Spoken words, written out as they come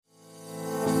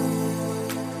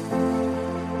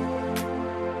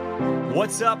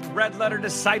What's up, Red Letter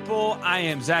Disciple? I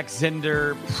am Zach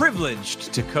Zender,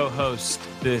 privileged to co-host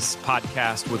this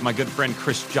podcast with my good friend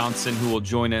Chris Johnson, who will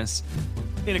join us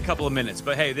in a couple of minutes.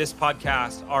 But hey, this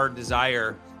podcast, our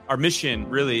desire, our mission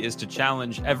really is to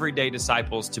challenge everyday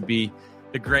disciples to be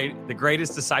the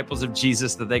greatest disciples of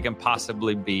Jesus that they can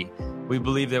possibly be. We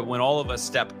believe that when all of us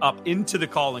step up into the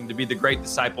calling to be the great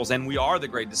disciples, and we are the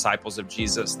great disciples of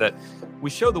Jesus, that we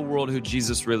show the world who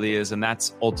Jesus really is, and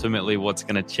that's ultimately what's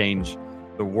going to change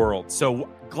the world. So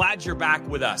glad you're back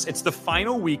with us. It's the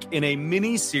final week in a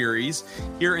mini series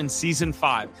here in season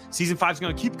 5. Season 5 is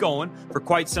going to keep going for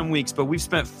quite some weeks, but we've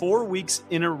spent 4 weeks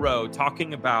in a row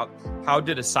talking about how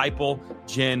to disciple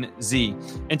Gen Z.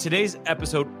 And today's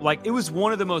episode, it was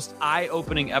one of the most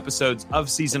eye-opening episodes of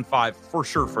season 5 for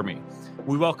sure for me.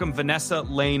 We welcome Vanessa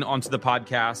Lane onto the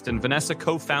podcast, and Vanessa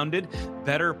co-founded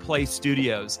Better Play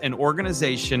Studios, an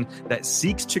organization that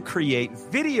seeks to create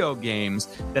video games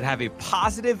that have a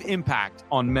positive impact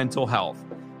on mental health.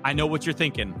 I know what you're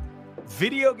thinking.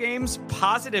 Video games,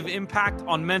 positive impact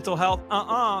on mental health?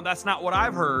 That's not what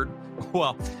I've heard.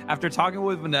 Well, after talking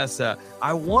with Vanessa,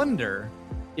 I wonder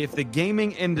if the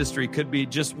gaming industry could be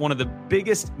just one of the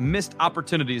biggest missed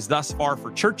opportunities thus far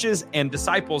for churches and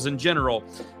disciples in general,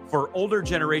 for older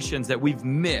generations that we've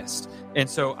missed. And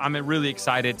so I'm really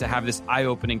excited to have this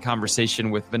eye-opening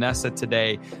conversation with Vanessa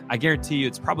today. I guarantee you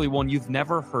it's probably one you've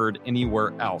never heard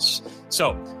anywhere else.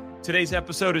 So today's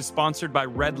episode is sponsored by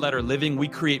Red Letter Living. We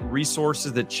create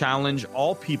resources that challenge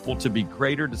all people to be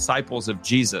greater disciples of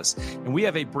Jesus. And we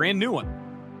have a brand new one.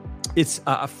 It's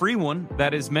a free one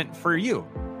that is meant for you.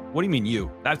 What do you mean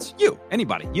you? That's you,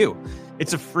 anybody, you.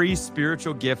 It's a free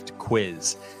spiritual gift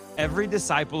quiz. Every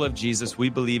disciple of Jesus, we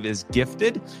believe, is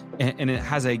gifted, and it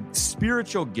has a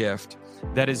spiritual gift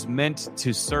that is meant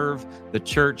to serve the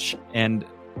church and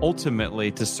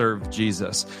ultimately to serve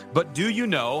Jesus. But do you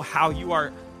know how you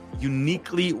are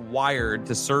uniquely wired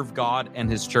to serve God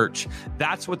and his church?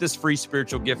 That's what this free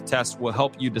spiritual gift test will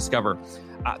help you discover.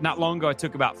 Not long ago, I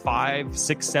took about 5,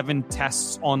 6, 7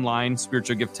 tests online,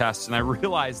 spiritual gift tests, and I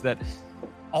realized that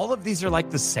all of these are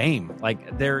the same.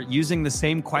 They're using the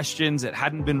same questions. It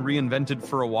hadn't been reinvented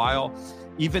for a while,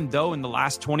 even though in the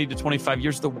last 20 to 25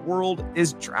 years, the world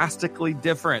is drastically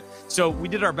different. So we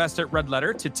did our best at Red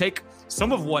Letter to take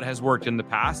some of what has worked in the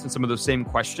past and some of those same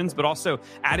questions, but also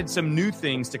added some new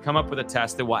things to come up with a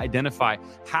test that will identify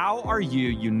how are you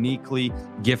uniquely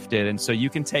gifted. And so you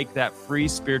can take that free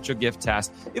spiritual gift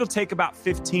test. It'll take about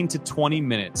 15 to 20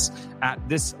 minutes at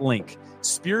this link,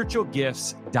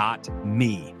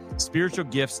 spiritualgifts.me.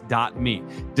 Spiritualgifts.me.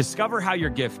 Discover how you're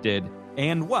gifted,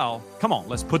 and well, come on,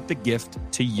 let's put the gift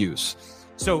to use.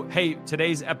 So, hey,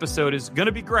 today's episode is going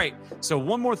to be great. So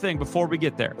one more thing before we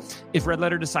get there. If Red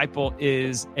Letter Disciple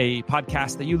is a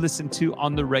podcast that you listen to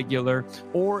on the regular,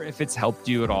 or if it's helped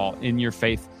you at all in your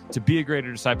faith to be a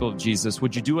greater disciple of Jesus,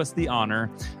 would you do us the honor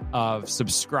of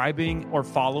subscribing or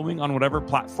following on whatever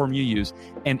platform you use?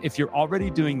 And if you're already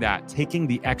doing that, taking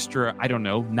the extra,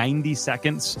 90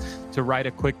 seconds to write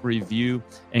a quick review.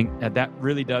 And that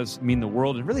really does mean the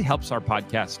world. It really helps our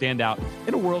podcast stand out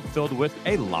in a world filled with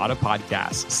a lot of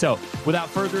podcasts. So without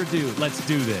further ado, let's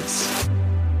do this.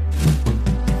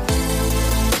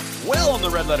 Well, on the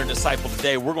Red Letter Disciple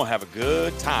today, we're going to have a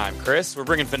good time, Chris. We're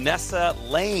bringing Vanessa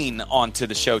Lane onto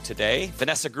the show today.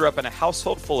 Vanessa grew up in a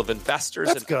household full of investors.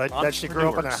 That's good that she grew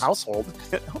up in a household.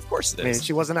 Of course it is.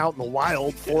 She wasn't out in the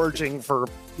wild foraging for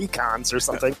pecans or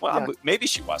something. Well, maybe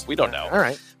she was. We don't know. All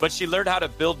right. But she learned how to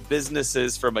build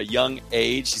businesses from a young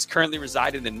age. She's currently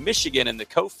residing in Michigan and the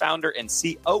co-founder and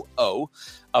COO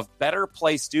of Better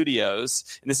Play Studios.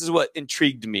 And this is what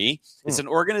intrigued me. It's an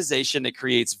organization that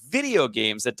creates video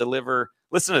games that deliver,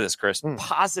 listen to this, Chris,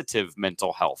 positive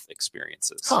mental health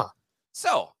experiences.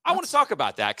 So I want to talk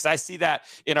about that because I see that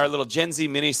in our little Gen Z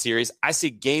mini series. I see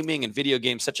gaming and video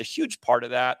games such a huge part of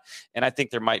that. And I think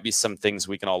there might be some things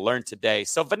we can all learn today.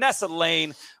 So Vanessa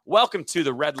Lane, welcome to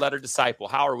the Red Letter Disciple.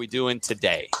 How are we doing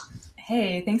today?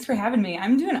 Hey, thanks for having me.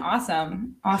 I'm doing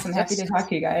awesome. Happy to talk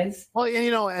to you guys. Well,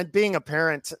 and being a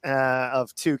parent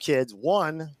of 2 kids,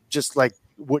 one just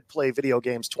would play video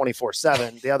games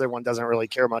 24/7. The other one doesn't really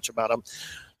care much about them.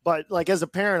 But as a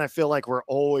parent, I feel like we're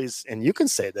always, and you can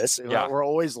say this, we're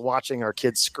always watching our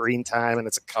kids' screen time, and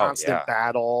it's a constant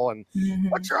battle. And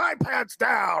put your iPads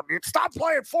down. Stop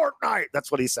playing Fortnite.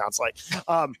 That's what he sounds like.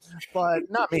 But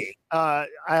not me. I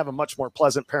have a much more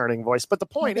pleasant parenting voice. But the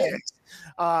point is,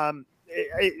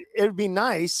 it'd be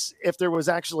nice if there was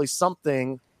actually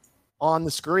something on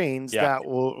the screens that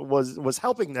was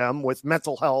helping them with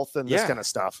mental health and this kind of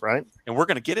stuff, right? And we're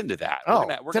going to get into that.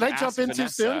 Did I jump in too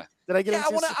soon? Did I get Yeah,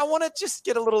 I want to just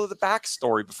get a little of the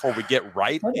backstory before we get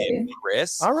right in,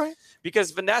 Chris. All right.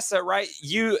 Because Vanessa, right,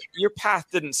 your path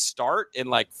didn't start in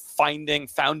like founding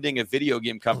a video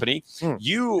game company.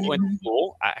 You went to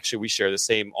school. Actually, we share the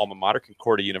same alma mater,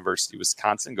 Concordia University,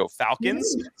 Wisconsin. Go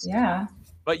Falcons! Yeah.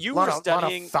 But you were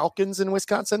studying a lot of Falcons in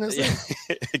Wisconsin, is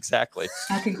there? Exactly.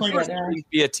 You were studying to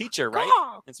be a teacher,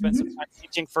 right? And spent some time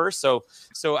teaching first. So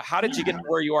how did you get to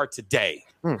where you are today?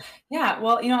 Yeah,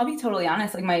 well, I'll be totally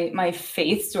honest. Like my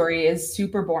faith story is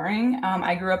super boring.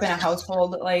 I grew up in a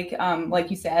household like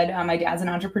you said. My dad's an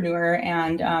entrepreneur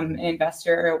and an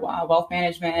investor, wealth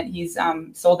management. He's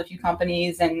sold a few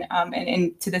companies, and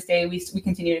to this day we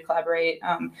continue to collaborate.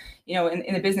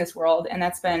 In the business world, and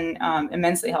that's been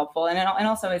immensely helpful. And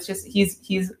also, it's just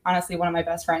he's honestly one of my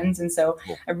best friends, and so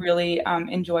I really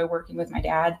enjoy working with my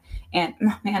dad. And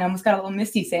man, I almost got a little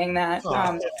misty saying that.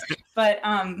 But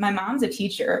my mom's a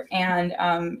teacher, and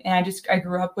I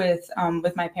grew up with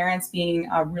my parents being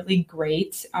really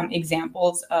great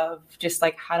examples of just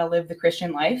like how to live the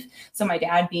Christian life. So my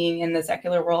dad being in the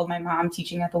secular world, my mom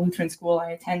teaching at the Lutheran school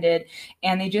I attended,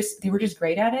 and they were just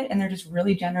great at it, and they're just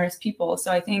really generous people.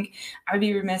 So I think I would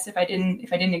be remiss if I didn't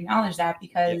acknowledge that,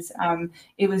 because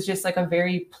it was just like a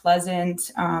very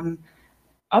pleasant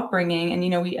upbringing.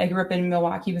 And I grew up in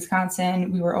Milwaukee,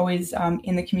 Wisconsin. We were always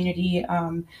in the community.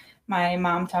 My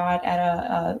mom taught at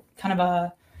a kind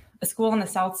of a school on the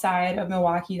south side of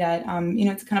Milwaukee that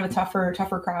it's kind of a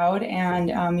tougher crowd, and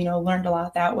learned a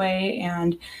lot that way.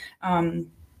 And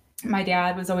my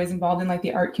dad was always involved in like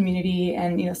the art community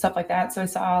and stuff like that. So I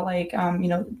saw like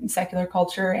secular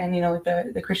culture and like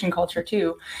the Christian culture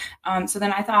too. So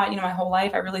then I thought my whole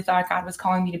life I really thought God was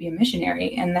calling me to be a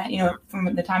missionary, and that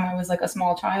from the time I was like a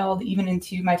small child even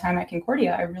into my time at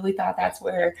Concordia, I really thought that's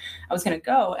where I was going to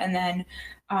go. And then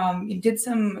did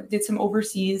some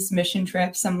overseas mission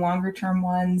trips, some longer term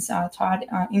ones, taught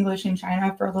English in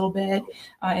China for a little bit,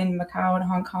 in Macau and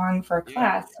Hong Kong for a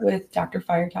class with Dr.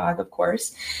 Feiertag, of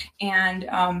course. And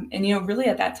really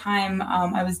at that time,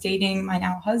 I was dating my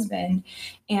now husband,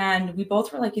 and we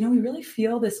both were like, we really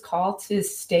feel this call to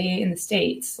stay in the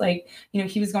States. Like,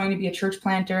 he was going to be a church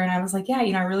planter, and I was like, yeah,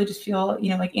 I really just feel,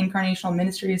 like incarnational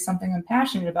ministry is something I'm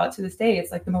passionate about to this day.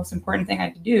 It's like the most important thing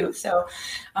I could do. So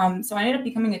I ended up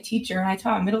becoming a teacher, and I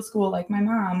taught middle school like my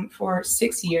mom for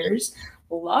 6 years.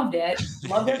 Loved it.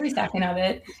 Loved every second of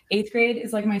it. 8th grade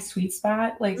is like my sweet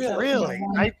spot. Like really?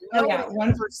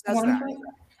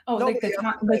 Oh, like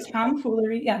the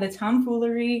tomfoolery. Yeah, the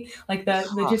tomfoolery, like the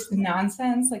just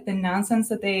nonsense, like the nonsense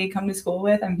that they come to school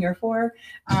with, I'm here for.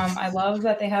 I love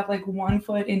that they have like 1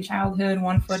 foot in childhood,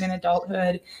 1 foot in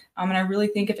adulthood. And I really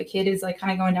think if a kid is like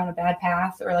kind of going down a bad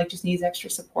path or like just needs extra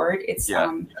support, it's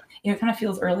it kind of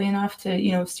feels early enough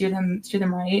to steer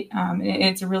them right. And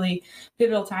it's a really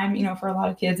pivotal time for a lot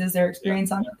of kids as they're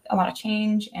experiencing a lot of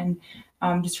change, and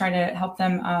just trying to help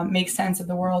them make sense of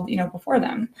the world, before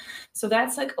them. So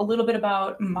that's like a little bit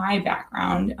about my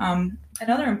background.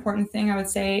 Another important thing I would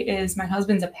say is my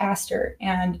husband's a pastor,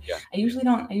 and I usually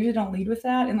don't lead with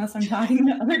that unless I'm talking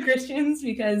to other Christians,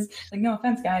 because like, no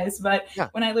offense guys, but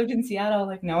when I lived in Seattle,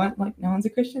 like no one's a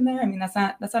Christian there. I mean, that's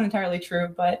not entirely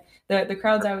true, but the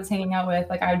crowds I was hanging out with,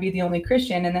 like I would be the only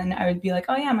Christian, and then I would be like,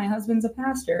 oh yeah, my husband's a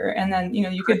pastor, and then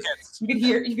you could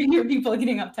hear people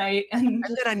getting uptight, and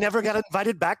then I never got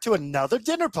invited back to another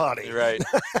dinner party. Right.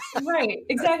 Right,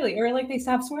 exactly. Or like they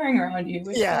stop swearing around you.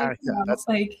 Which, that's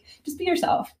like just be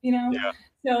yourself, Yeah.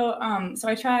 So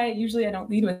I try. Usually I don't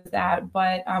lead with that,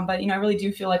 but I really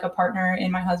do feel like a partner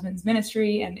in my husband's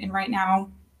ministry, and right now,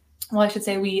 well, I should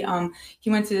say he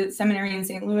went to seminary in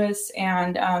St. Louis,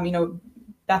 and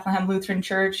Bethlehem Lutheran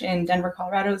Church in Denver,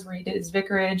 Colorado is where he did his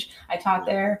vicarage. I taught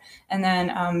there. And then,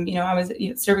 I was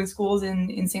serving schools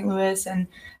in St. Louis, and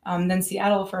then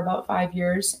Seattle for about 5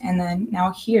 years. And then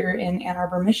now here in Ann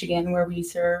Arbor, Michigan, where we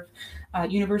serve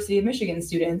University of Michigan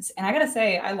students. And I got to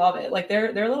say, I love it. Like they're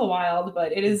a little wild,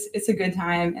 but it's a good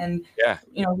time. And,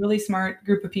 really smart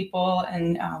group of people.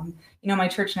 And, my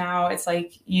church now, it's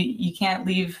like you can't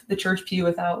leave the church pew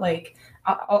without like,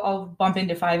 I'll bump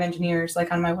into 5 engineers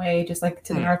like on my way, just like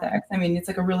to the narthex. I mean, it's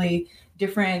like a really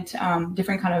different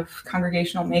kind of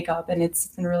congregational makeup, and it's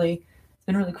been really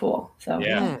cool. So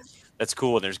that's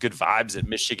cool. And there's good vibes at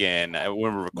Michigan. When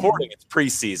we're recording, it's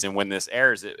preseason. When this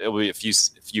airs, it'll be a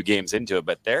few games into it.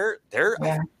 But they're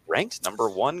ranked number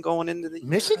 1 going into the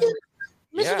Michigan.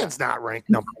 Michigan's not ranked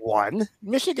number 1.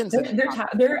 Michigan's they're I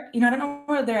don't know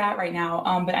where they're at right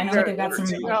now, but I know that they've got some.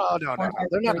 No,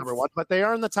 they're not number 1, but they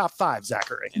are in the top 5.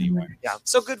 Zachary. Anyway,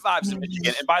 so good vibes in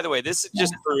Michigan. And by the way, this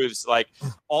just proves like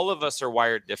all of us are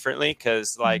wired differently,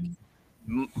 because like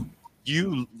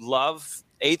you love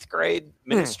eighth grade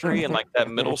ministry and like that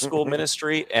middle school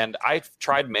ministry. And I've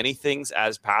tried many things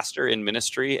as pastor in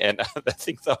ministry. And I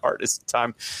think the hardest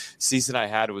season I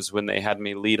had was when they had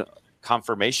me lead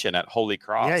confirmation at Holy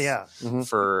Cross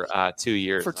for 2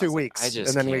 years. For 2 weeks. And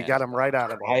then we got them right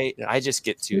out of it. I just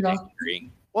get too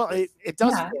angry. Well, it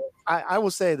does. Yeah. I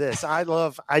will say this.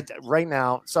 Right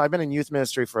now, so I've been in youth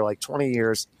ministry for like 20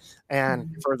 years.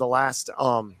 And for the last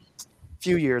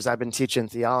few years, I've been teaching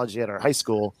theology at our high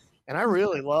school. And I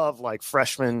really love like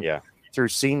freshmen through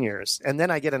seniors. And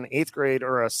then I get an 8th grade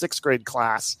or a 6th grade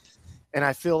class. And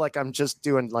I feel like I'm just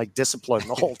doing like discipline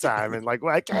the whole time. And like,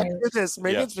 well, I can't do this.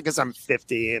 Maybe it's because I'm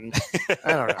 50 and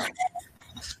I don't know.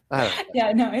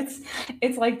 Yeah, no,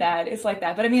 it's like that. It's like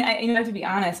that. But I mean, I have to be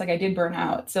honest, like I did burn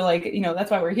out. So like,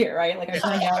 that's why we're here, right? Like I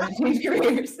burned out and changed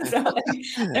careers. So like,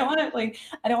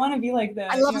 I don't want to be like the,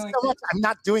 I love it so much. I'm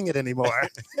not doing it anymore.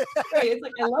 Right. It's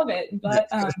like, I love it. But,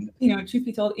 truth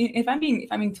be told, if I'm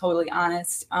being totally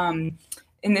honest,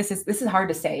 and this is hard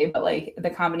to say, but like the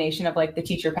combination of like the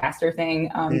teacher pastor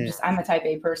thing, I'm a type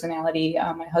A personality.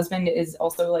 My husband is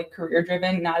also like career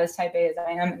driven, not as type A as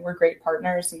I am. And we're great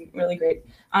partners and really great.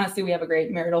 Honestly, we have a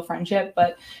great marital friendship,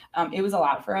 but it was a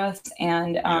lot for us.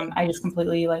 And I just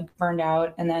completely like burned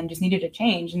out and then just needed a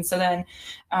change. And so then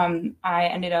I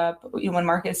ended up, when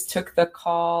Marcus took the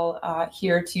call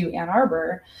here to Ann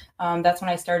Arbor, that's when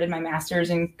I started my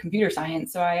master's in computer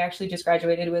science. So I actually just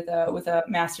graduated with a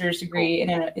master's degree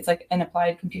it's like an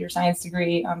applied computer science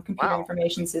degree, computer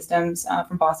information systems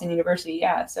from Boston University.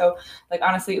 Yeah. So like,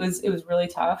 honestly, it was really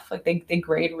tough. Like they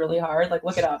grade really hard. Like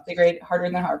look it up. They grade harder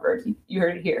than Harvard. You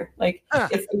heard it here. Like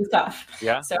it was tough.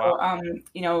 Yeah. So,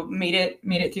 made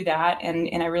it through that.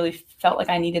 And I really felt like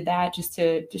I needed that just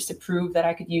to prove that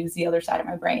I could use the other side of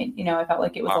my brain. I felt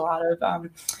like it was a lot of,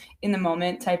 in the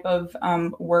moment type of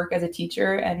work as a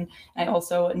teacher. And I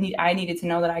also needed to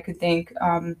know that I could think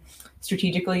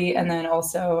strategically, and then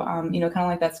also, kind of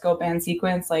like that scope and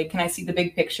sequence, like, can I see the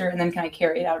big picture and then can I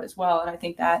carry it out as well? And I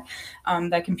think that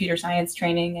that computer science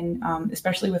training and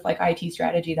especially with like IT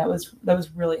strategy, that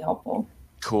was really helpful.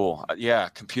 Cool. Yeah.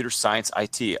 Computer science,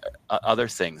 IT, other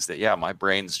things that, my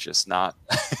brain's just not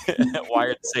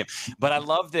wired the same, but I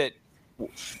love that.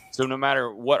 So no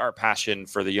matter what our passion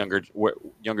for the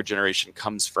younger generation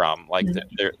comes from, like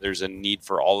there's a need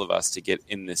for all of us to get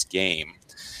in this game.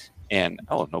 And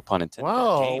no pun intended.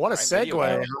 Whoa, what a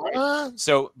segue! Right?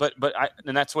 So, but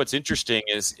and that's what's interesting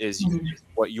is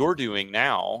what you're doing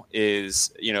now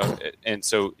is and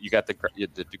so you got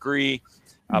the degree,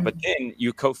 but then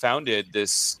you co-founded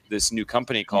this new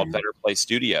company called Better Play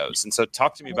Studios. And so,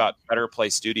 talk to me about Better Play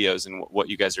Studios and what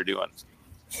you guys are doing.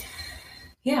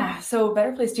 Yeah, so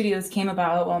Better Play Studios came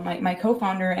about. Well, my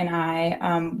co-founder and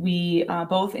I, we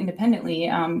both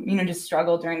independently, just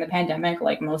struggled during the pandemic,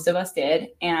 like most of us did,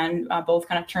 and both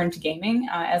kind of turned to gaming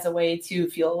as a way to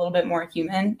feel a little bit more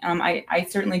human. I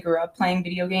certainly grew up playing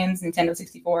video games, Nintendo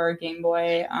 64, Game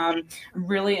Boy,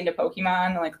 really into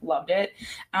Pokemon, like loved it,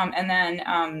 and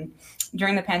then.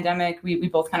 During the pandemic, we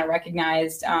both kind of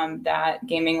recognized that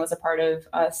gaming was a part of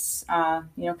us, kind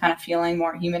of feeling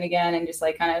more human again, and just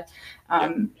like kind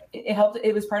of it helped.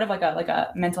 It was part of like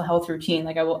a mental health routine.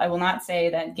 Like I will not say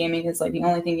that gaming is like the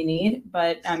only thing you need,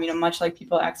 but much like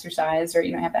people exercise or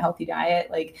have a healthy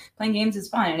diet, like playing games is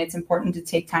fun, and it's important to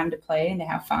take time to play and to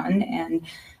have fun, and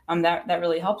that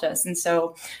really helped us. And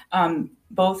so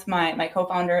both my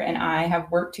co-founder and I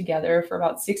have worked together for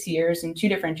about 6 years in 2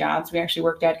 different jobs. We actually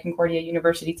worked at Concordia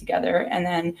University together, and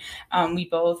then we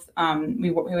both we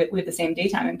have the same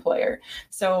daytime employer.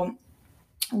 So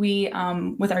we,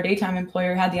 with our daytime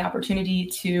employer, had the opportunity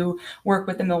to work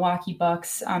with the Milwaukee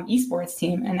Bucks esports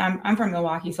team. And I'm from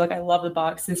Milwaukee, so like I love the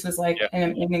Bucks. This was like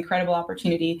an incredible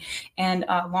opportunity. And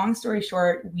long story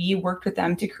short, we worked with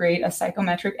them to create a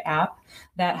psychometric app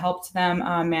that helped them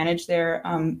manage their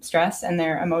stress and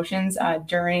their emotions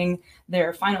during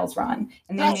their finals run.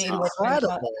 And they made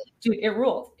dude, it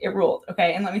ruled.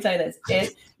 Okay, and let me tell you this,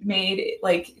 it made,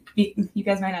 like, you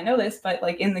guys might not know this, but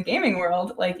like in the gaming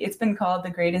world, like it's been called the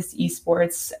greatest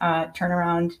esports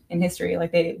turnaround in history.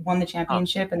 Like they won the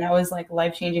championship, and that was like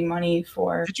life-changing money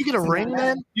for. Did you get a ring,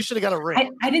 man? You should have got a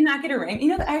ring. I did not get a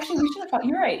ring. Actually, we should have thought.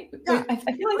 You're right. Yeah. I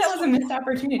feel like that was a missed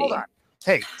opportunity. Hold on.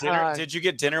 Hey, did you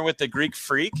get dinner with the Greek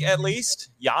freak at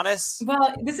least, Giannis?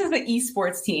 Well, this is the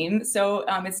esports team, so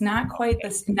it's not quite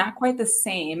the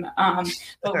same.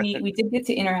 But we did get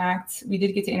to interact. We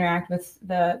did get to interact with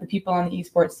the people on the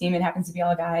esports team. It happens to be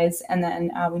all guys, and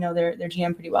then we know their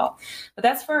GM pretty well. But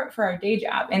that's for our day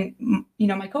job. And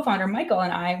my co-founder Michael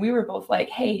and I, we were both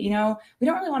like, hey, we don't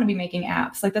really want to be making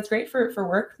apps. Like that's great for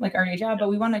work, like our day job, but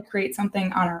we want to create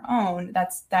something on our own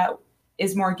that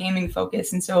is more gaming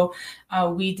focused. And so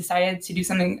we decided to do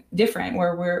something different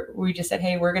where we just said,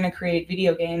 hey, we're going to create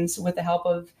video games with the help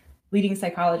of leading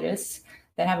psychologists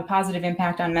that have a positive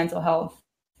impact on mental health,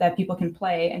 that people can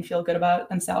play and feel good about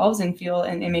themselves and feel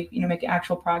and make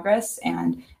actual progress.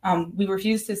 And we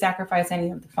refuse to sacrifice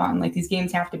any of the fun. Like, these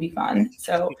games have to be fun.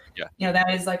 So,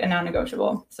 that is like a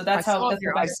non-negotiable. So that's I how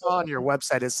saw on your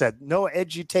website, it said no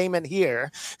edutainment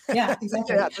here. Yeah,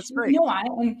 exactly. Yeah, that's great. You know why?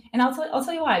 And I'll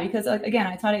tell you why, because like, again,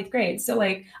 I taught 8th grade. So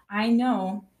like, I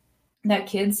know that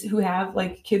kids who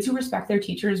respect their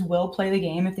teachers will play the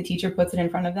game if the teacher puts it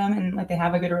in front of them and like they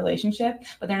have a good relationship,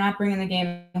 but they're not bringing the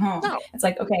game home. No. It's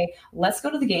like, okay, let's go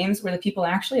to the games where the people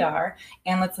actually are,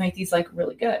 and let's make these like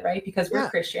really good, right? Because we're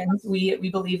Christians, we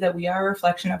believe that we are a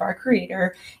reflection of our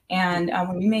Creator, and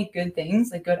when we make good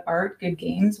things, like good art, good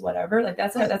games, whatever, like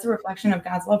that's a reflection of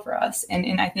God's love for us,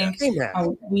 and I think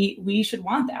we should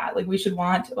want that. Like, we should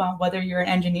want whether you're an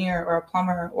engineer or a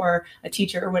plumber or a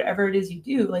teacher or whatever it is you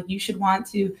do, like you should want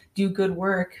to do good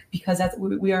work, because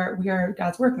we are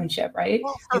God's workmanship, right?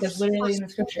 Well, because literally in the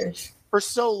scriptures. For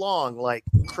so long, like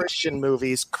Christian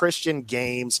movies, Christian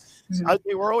games,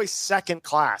 they were always second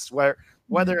class,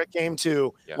 whether it came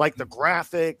to like the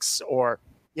graphics or,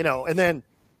 and then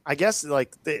I guess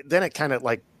like then it kind of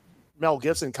like Mel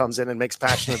Gibson comes in and makes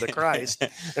Passion of the Christ,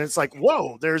 and it's like,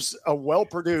 whoa, there's a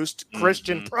well-produced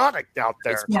Christian product out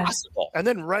there. It's possible. And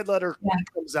then Red Letter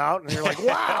comes out, and you're like,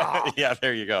 wow. Yeah,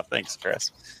 there you go. Thanks, Chris.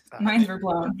 Minds were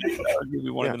blown. That would be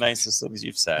one of the nicest things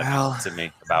you've said to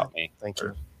me about me. Thank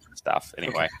you. Stuff.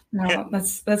 Anyway. No,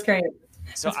 that's great.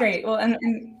 That's great. Well, and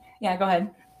yeah, go ahead.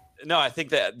 No, I think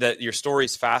that your story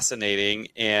is fascinating,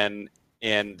 and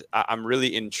I'm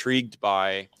really intrigued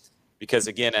by. Because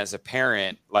again, as a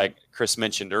parent, like Chris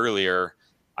mentioned earlier,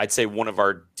 I'd say one of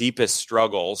our deepest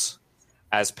struggles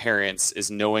as parents is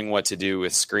knowing what to do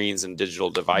with screens and digital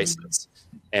devices.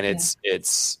 And it's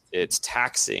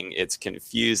taxing, it's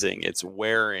confusing, it's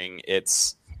wearing,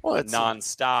 it's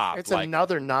nonstop. It's like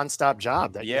another nonstop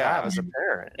job that you have as a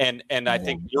parent. And I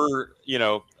think you're,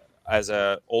 as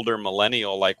a older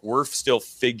millennial, like we're still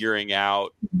figuring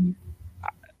out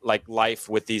like life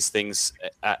with these things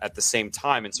at the same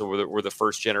time. And so we're the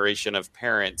first generation of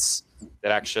parents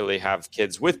that actually have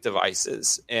kids with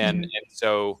devices. And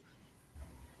so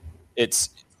it's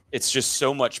just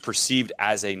so much perceived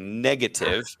as a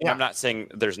negative. And I'm not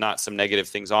saying there's not some negative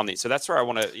things on these. So that's where I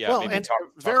want to, maybe talk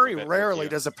very rarely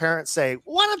does a parent say,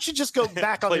 why don't you just go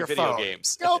back on your phone?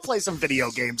 Games. Go play some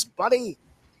video games, buddy.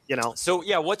 So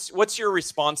what's your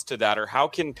response to that? Or how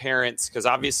can parents, because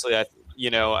obviously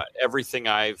everything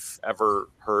I've ever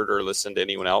heard or listened to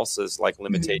anyone else is like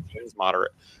limitations,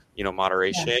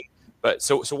 moderation. Yeah. But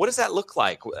so what does that look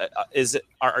like?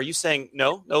 Are you saying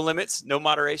no limits, no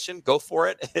moderation, go for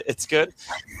it? It's good.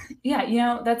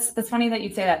 Yeah. That's funny that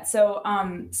you'd say that. So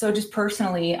just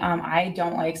personally, I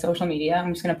don't like social media.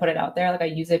 I'm just going to put it out there. Like, I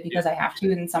use it because I have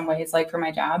to in some ways, like for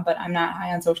my job, but I'm not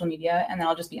high on social media. And then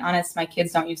I'll just be honest, my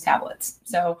kids don't use tablets.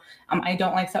 So I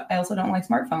also don't like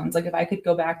smartphones. Like, if I could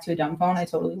go back to a dumb phone, I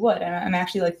totally would. And I'm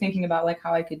actually like thinking about like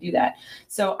how I could do that.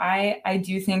 So I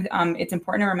do think it's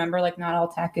important to remember, like, not all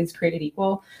tech is created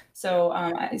equal. So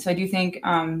I do think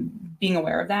being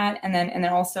aware of that, and then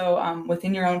also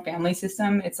within your own family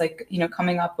system, it's like,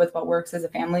 coming up with what works as a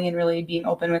family and really being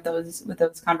open with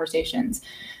those conversations.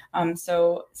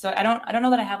 So I don't know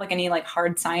that I have like any like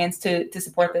hard science to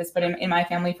support this, but in my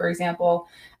family, for example,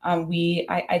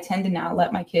 I tend to not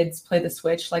let my kids play the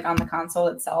Switch like on the console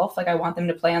itself. Like, I want them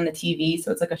to play on the TV, so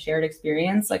it's like a shared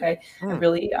experience. Like I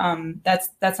really that's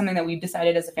something that we've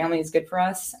decided as a family is good for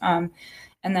us.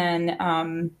 And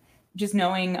then just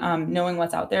knowing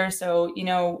what's out there. So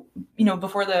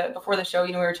before the show,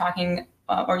 we were talking,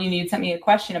 or you sent me a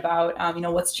question about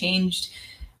what's changed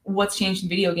in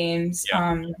video games.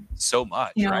 So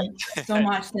much, right? So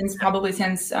much since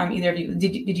either of you.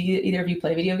 Did either of you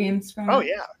play video games?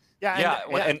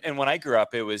 And when I grew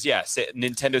up, it was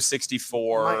Nintendo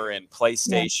 64 and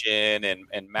PlayStation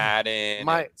and Madden.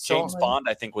 James Bond,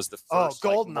 I think, was the first.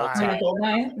 GoldenEye.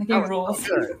 GoldenEye. The game rules.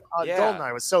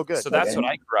 GoldenEye was so good. So that's what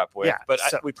I grew up with.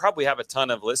 We probably have a ton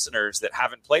of listeners that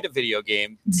haven't played a video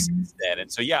game since then.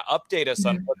 And so update us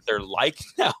on what they're like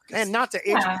now. And not to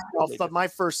age myself, but my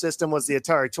first system was the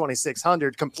Atari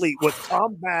 2600, complete with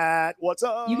combat. What's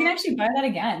up? You can actually buy that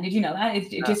again. Did you know that?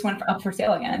 It just went up for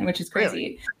sale again, which is crazy.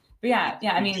 Really? But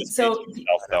I mean, so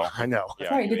I know.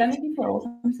 Sorry, did that make you feel old?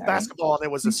 I'm sorry. Basketball, and it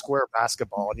was a square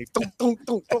basketball, and you.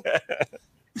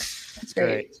 That's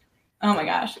great. Oh my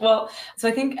gosh. Well, so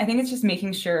I think it's just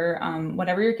making sure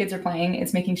whatever your kids are playing,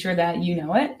 it's making sure that you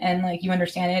know it and like you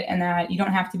understand it, and that you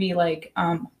don't have to be like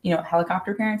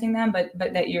helicopter parenting them, but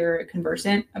that you're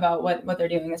conversant about what they're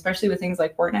doing, especially with things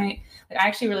like Fortnite. Like, I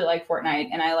actually really like Fortnite,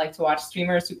 and I like to watch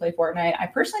streamers who play Fortnite. I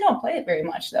personally don't play it very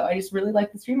much, though. I just really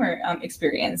like the streamer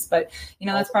experience. But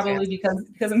that's probably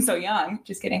because I'm so young.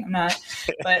 Just kidding, I'm not.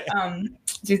 But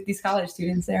just these college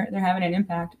students, they're having an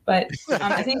impact. But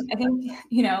I think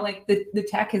like the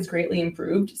tech has greatly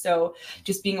improved. So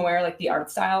just being aware, like the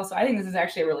art style. So I think this is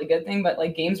actually a really good thing. But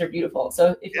like games are beautiful.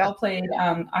 So if y'all played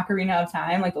Ocarina of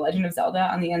Time, like The Legend of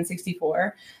Zelda on the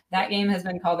N64, that game has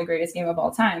been called the greatest game of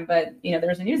all time. But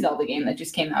there's a new Zelda game that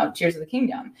just came out, Tears of the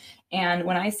Kingdom. And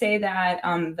when I say that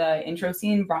the intro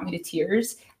scene brought me to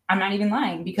tears, I'm not even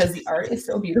lying, because the art is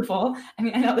so beautiful. I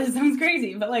mean, I know this sounds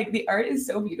crazy, but like the art is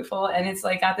so beautiful, and it's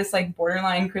like got this like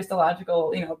borderline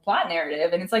Christological, plot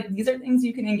narrative, and it's like these are things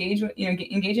you can engage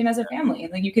in as a family.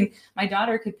 And like my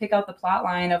daughter could pick out the plot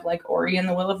line of like Ori and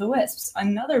the Will of the Wisps,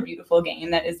 another beautiful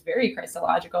game that is very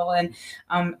Christological, and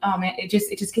oh man, it just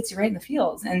gets you right in the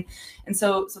feels, and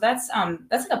so that's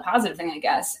like a positive thing, I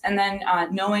guess. And then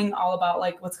knowing all about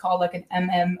like what's called like an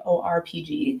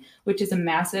MMORPG, which is a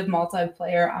massive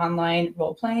multiplayer online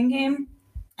role-playing game.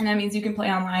 And that means you can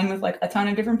play online with like a ton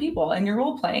of different people and you're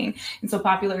role playing. And so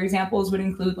popular examples would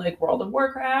include like World of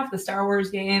Warcraft, the Star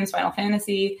Wars games, Final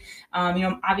Fantasy.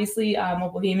 Obviously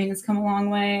mobile gaming has come a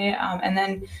long way. And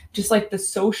then just like the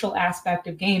social aspect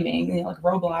of gaming, like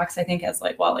Roblox, I think has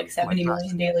like 70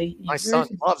 million daily users. My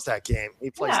son loves that game.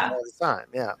 He plays it all the time.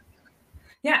 Yeah.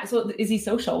 Yeah. So is he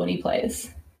social when he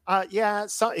plays? Yeah,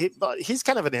 so he's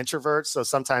kind of an introvert, so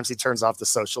sometimes he turns off the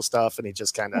social stuff and he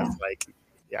just kind of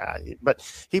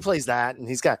but he plays that. And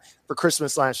he's got, for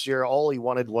Christmas last year, all he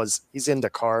wanted was, he's into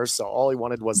cars, so all he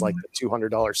wanted was like the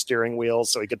 $200 steering wheel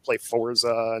so he could play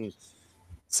Forza. And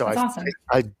so awesome.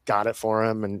 I got it for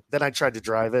him, and then I tried to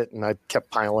drive it and I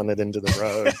kept piling it into the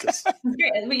road.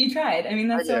 Great, but you tried. I mean,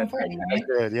 that's so important, right?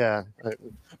 I did, yeah.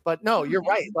 But no, you're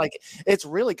right. Like, it's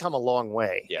really come a long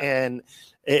way. Yeah. And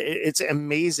it's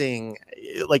amazing.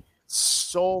 Like,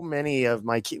 so many of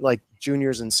my like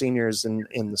juniors and seniors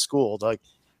in the school, like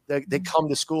they come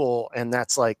to school and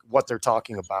that's like what they're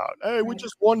talking about. Hey, we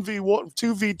just 1v1,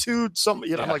 2v2,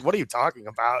 something. I'm like, what are you talking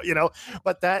about?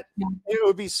 But that it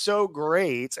would be so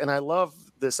great. And I love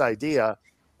this idea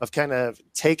of kind of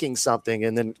taking something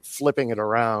and then flipping it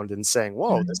around and saying,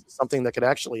 whoa, this is something that could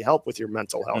actually help with your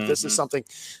mental health. This is something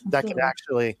that could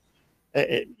actually,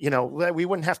 we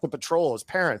wouldn't have to patrol as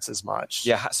parents as much.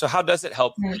 Yeah. So how does it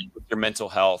help with your mental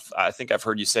health? I think I've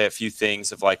heard you say a few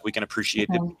things of like, we can appreciate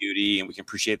the beauty and we can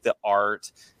appreciate the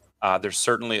art. There's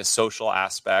certainly a social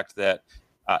aspect that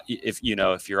if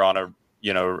you're on a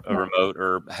remote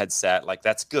or headset, like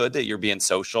that's good that you're being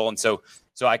social. And so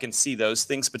I can see those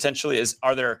things potentially.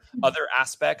 Are there other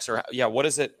aspects or what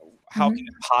is it? How can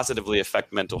it positively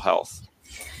affect mental health?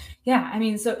 Yeah, I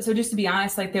mean, so just to be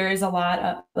honest, like there is a lot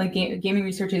of like gaming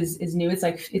research is new. It's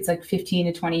like 15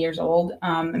 to 20 years old.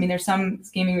 I mean, there's some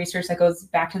gaming research that goes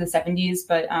back to the 70s,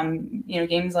 but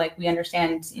games like we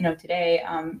understand, today,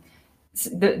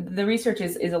 the research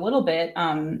is a little bit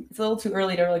it's a little too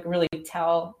early to like really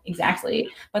tell exactly,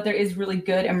 but there is really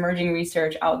good emerging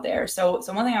research out there. So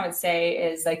one thing I would say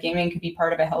is that gaming could be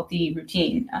part of a healthy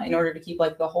routine in order to keep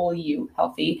like the whole you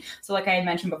healthy. So like I had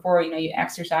mentioned before, you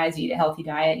exercise, you eat a healthy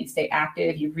diet, you stay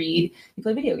active, you read, you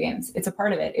play video games. It's a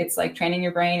part of it. It's like training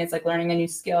your brain. It's like learning a new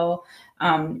skill.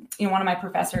 One of my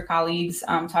professor colleagues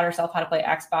taught herself how to play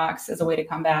Xbox as a way to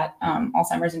combat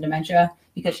Alzheimer's and dementia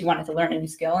because she wanted to learn a new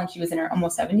skill, and she was in her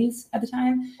almost 70s at the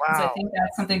time. Wow. So I think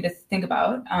that's something to think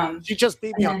about. She just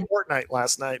beat me on Fortnite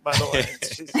last night, by the way.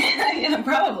 Yeah,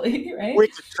 probably, right?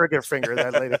 Quick trigger finger,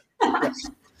 that lady. Yeah.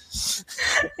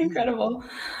 Incredible.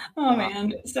 Oh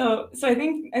man. So I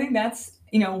think that's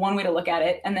one way to look at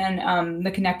it, and then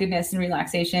the connectedness and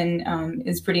relaxation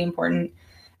is pretty important.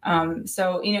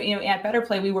 So at Better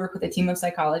Play, we work with a team of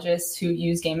psychologists who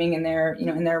use gaming in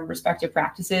their respective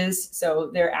practices.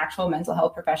 So they're actual mental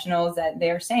health professionals that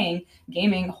they're saying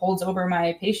gaming holds over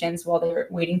my patients while they're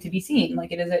waiting to be seen.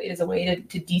 Like it is a way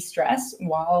to de-stress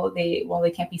while they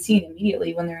can't be seen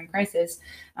immediately when they're in crisis.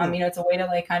 It's a way to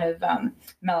like kind of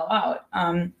mellow out.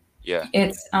 And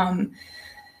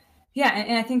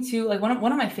I think too, like one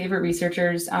of my favorite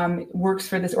researchers works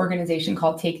for this organization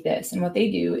called Take This, and what they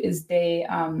do is they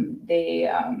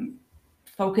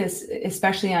focus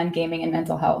especially on gaming and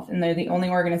mental health. And they're the only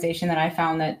organization that I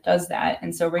found that does that.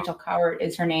 And so Rachel Cowart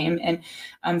is her name.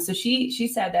 And so she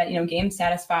said that, games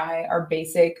satisfy our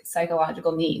basic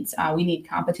psychological needs. We need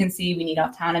competency, we need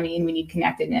autonomy, and we need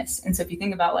connectedness. And so if you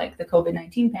think about like the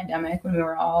COVID-19 pandemic, when we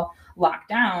were all locked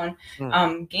down,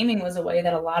 gaming was a way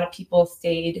that a lot of people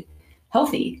stayed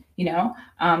healthy,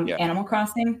 Animal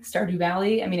Crossing, Stardew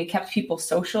Valley. I mean, it kept people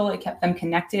social, it kept them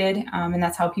connected. And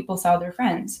that's how people saw their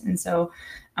friends. And so,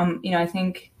 I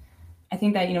think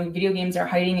that, video games are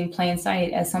hiding in plain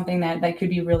sight as something that could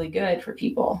be really good for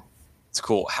people. It's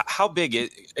cool. How big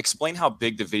explain how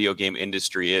big the video game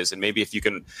industry is. And maybe if you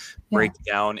can break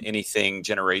down anything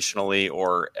generationally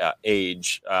or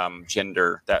age,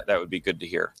 gender, that would be good to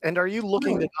hear. And are you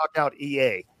looking to knock out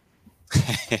EA?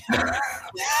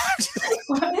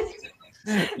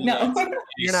 No,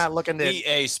 you're not looking to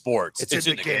EA Sports. It's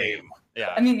in the game.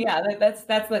 Yeah, I mean, that's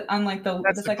unlike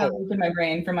that's like a loop in my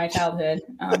brain from my childhood.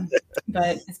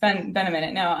 But it's been a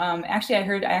minute. No, actually, I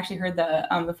actually heard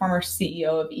the former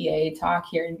CEO of EA talk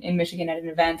here in Michigan at an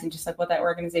event, and just like what that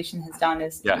organization has done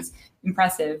is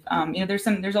impressive.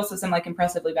 There's also some like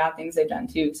impressively bad things they've done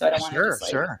too. So I don't want to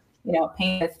just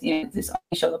paint with just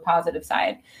only show the positive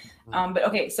side. But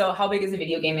okay, so how big is the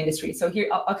video game industry? So here,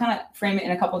 I'll kind of frame it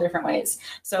in a couple different ways.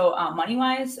 So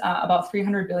money-wise, about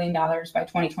 $300 billion by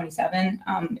 2027.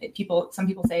 Some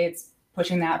people say it's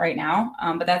pushing that right now,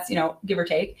 but that's, give or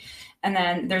take. And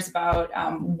then there's about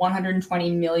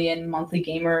 120 million monthly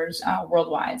gamers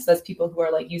worldwide. So that's people who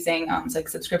are like using like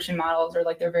subscription models, or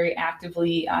like they're very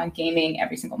actively gaming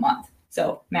every single month.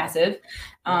 So massive.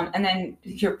 And then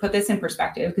here, put this in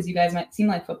perspective, because you guys might seem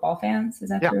like football fans. Is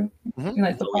that true? Mm-hmm. You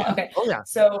like football? Okay. Oh, yeah.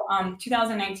 So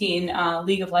 2019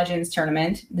 League of Legends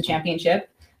tournament, the championship,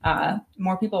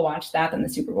 more people watched that than the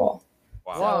Super Bowl.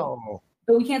 Wow. So,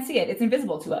 but we can't see it. It's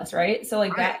invisible to us, right? So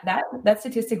like that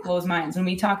statistic blows minds. When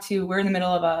we talk we're in the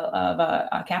middle of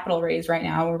a capital raise right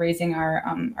now. We're raising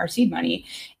our seed money.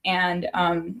 And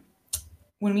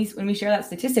when we share that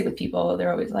statistic with people,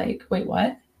 they're always like, wait,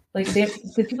 what? Like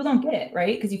because people don't get it,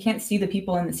 right? Because you can't see the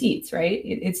people in the seats, right?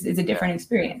 It's a different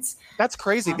experience. That's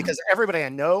crazy because everybody I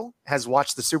know has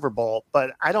watched the Super Bowl,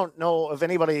 but I don't know of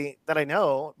anybody that I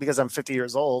know, because I'm 50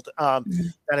 years old, that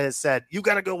has said, you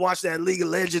got to go watch that League of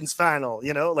Legends final.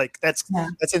 That's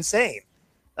insane.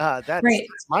 That's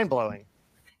mind blowing.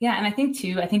 Yeah, and I think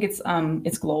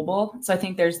it's global. So I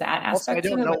think there's that aspect.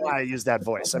 Also, I don't know why I use that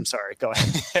voice. I'm sorry. Go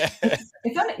ahead.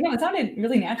 It sounded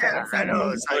really natural. Yeah, I know.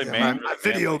 It's like my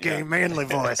video game manly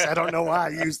voice. I don't know why I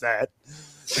use that.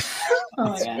 Oh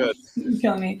my gosh, you're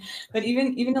killing me. But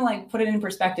even to like put it in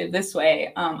perspective this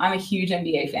way, I'm a huge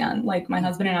NBA fan. Like my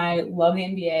husband and I love the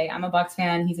NBA. I'm a Bucks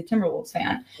fan. He's a Timberwolves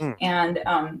fan. And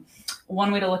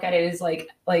one way to look at it is like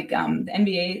the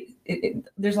NBA.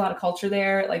 There's a lot of culture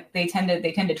there. Like they tend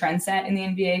to trend set in the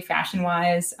NBA fashion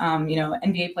wise.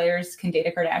 NBA players can date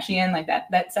a Kardashian, like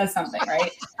that says something,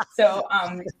 right? So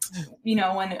when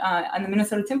on the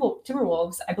Minnesota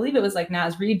Timberwolves, I believe it was like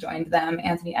Naz Reid joined them,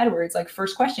 Anthony Edwards, like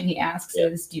first question he asks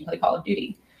is, do you play Call of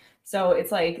Duty? So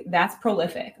it's like, that's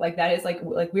prolific. Like that is like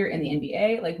we're in the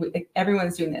NBA, like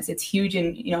everyone's doing this. It's huge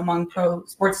in, among pro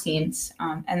sports teams.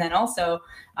 And then also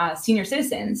senior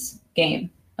citizens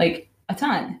game, like a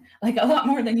ton, like a lot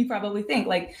more than you probably think.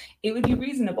 Like it would be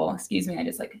reasonable, excuse me, I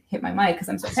just like hit my mic because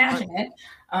I'm so passionate.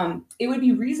 It would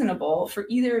be reasonable for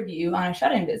either of you on a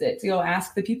shut-in visit to go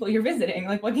ask the people you're visiting,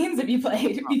 like, what games have you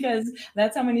played? Because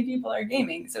that's how many people are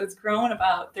gaming. So it's grown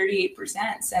about 38%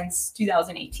 since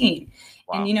 2018.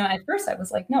 Wow. And, at first I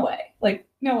was like, no way,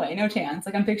 no chance.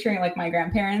 Like I'm picturing like my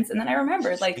grandparents. And then I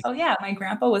remembered like, oh yeah, my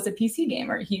grandpa was a PC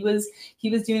gamer. He was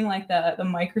doing like the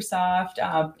Microsoft,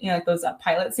 like those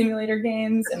pilot simulator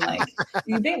games. And like,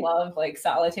 they love like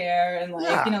solitaire and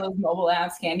like, those mobile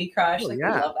apps, Candy Crush, they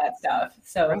love that stuff.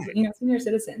 So, senior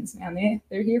citizens, man,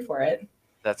 they're here for it.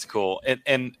 That's cool.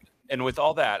 And with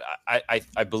all that,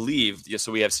 I believe,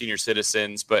 so we have senior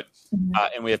citizens, but,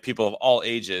 and we have people of all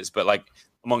ages, but like,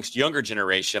 amongst younger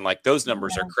generation, like those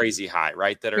numbers are crazy high,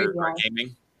 right? That are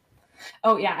gaming.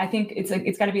 Oh yeah, I think it's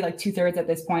got to be like 2/3 at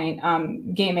this point,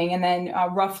 gaming, and then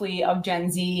roughly of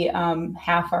Gen Z,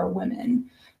 half are women.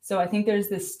 So I think there's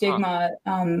this stigma.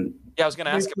 Yeah, I was going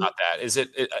to ask about that. Is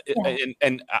it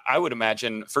and I would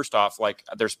imagine, first off, like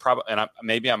there's probably, and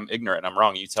maybe I'm ignorant and I'm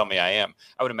wrong. You tell me I am.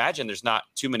 I would imagine there's not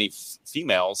too many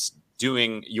females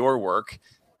doing your work,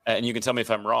 and you can tell me if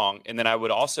I'm wrong. And then I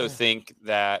would also think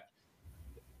that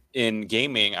in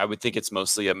gaming, I would think it's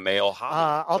mostly a male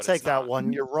hobby. I'll but take it's that not.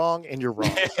 one. You're wrong, and you're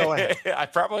wrong. Go ahead. I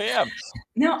probably am.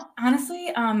 No,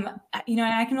 honestly,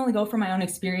 I can only go from my own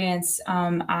experience.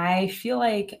 I feel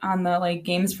like on the like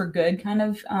games for good kind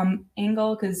of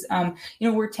angle, because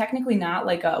we're technically not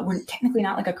like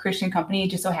a Christian company. It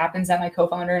just so happens that my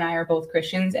co-founder and I are both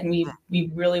Christians, and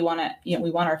we really want to,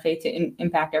 we want our faith to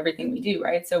impact everything we do,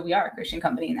 right? So we are a Christian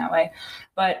company in that way.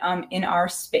 But in our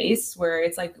space, where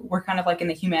it's like we're kind of like in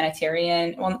the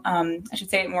humanitarian, I should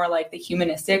say it more like the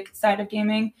humanistic side of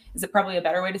gaming. Is it probably a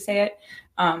better way to say it?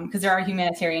 Because there are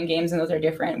humanitarian games and those are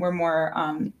different. We're more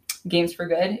games for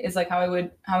good is like how I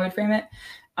would frame it.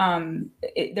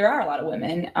 There are a lot of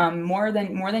women, more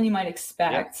than you might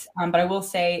expect. Yeah. But I will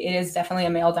say it is definitely a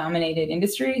male dominated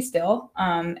industry still.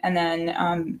 And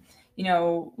then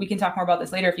we can talk more about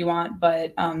this later if you want,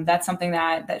 but that's something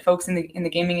that folks in the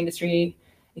gaming industry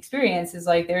experience is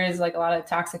like there is like a lot of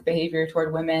toxic behavior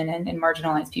toward women and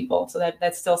marginalized people. So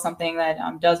that's still something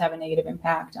that does have a negative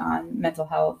impact on mental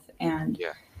health and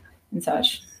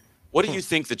such. What do you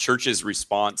think the church's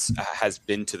response has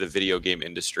been to the video game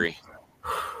industry?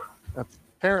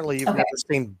 Apparently, you've never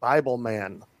seen Bible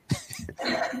Man.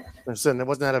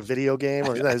 Wasn't that a video game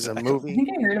or that is a movie? I think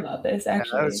I heard about this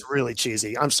actually. Yeah, that was really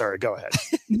cheesy. I'm sorry. Go ahead.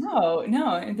 No,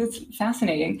 that's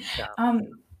fascinating. Yeah.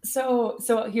 So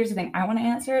here's the thing. I want to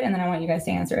answer it, and then I want you guys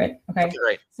to answer it. Okay.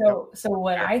 Great. So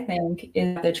what I think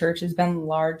is the church has been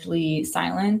largely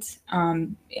silent,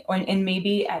 and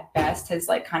maybe at best has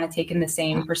like kind of taken the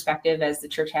same perspective as the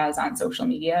church has on social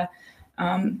media.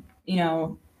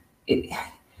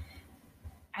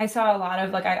 I saw a lot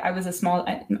of like I was a small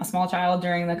child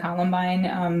during the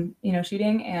Columbine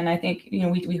shooting, and I think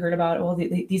we heard about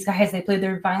these guys, they played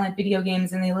their violent video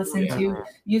games and they listened to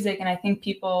music, and I think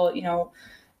people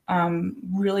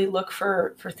really look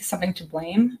for something to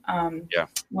blame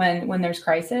when there's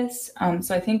crisis.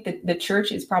 So I think that the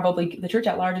church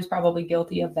at large is probably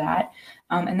guilty of that,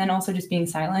 and then also just being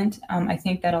silent. I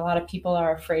think that a lot of people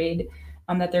are afraid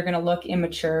that they're going to look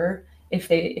immature if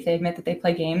they admit that they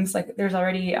play games. Like there's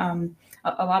already a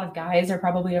lot of guys are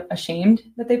probably ashamed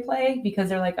that they play because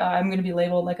they're like, I'm going to be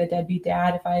labeled like a deadbeat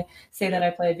dad if I say that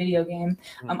I play a video game.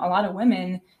 A lot of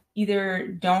women either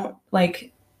don't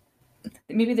like,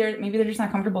 maybe they're just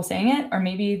not comfortable saying it, or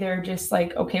maybe they're just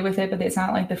like okay with it, but it's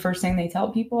not like the first thing they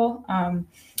tell people. I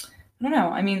don't know.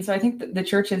 I mean, so I think the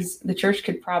church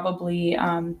could probably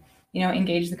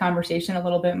engage the conversation a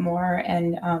little bit more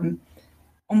and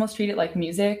almost treat it like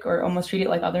music, or almost treat it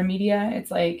like other media.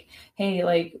 It's like, hey,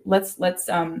 like let's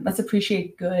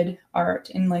appreciate good art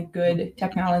and like good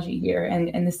technology here,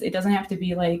 and this, it doesn't have to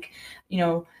be like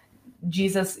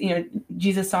Jesus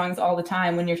songs all the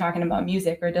time when you're talking about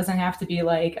music, or it doesn't have to be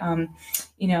like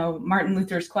Martin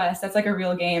Luther's Quest. That's like a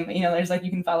real game. There's like,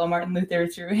 you can follow Martin Luther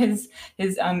through his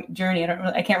journey.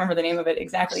 I can't remember the name of it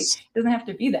exactly. It doesn't have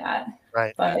to be that.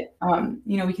 Right. But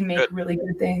we can make really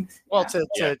good things. Well,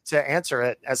 to answer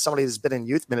it, as somebody who's been in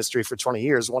youth ministry for 20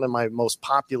 years, one of my most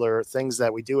popular things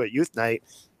that we do at Youth Night,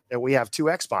 that we have 2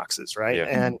 Xboxes, right?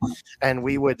 Yeah. And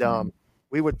we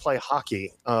would play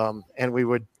hockey, and we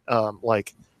would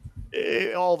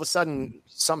all of a sudden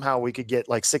somehow we could get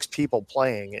like 6 people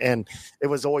playing, and it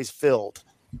was always filled.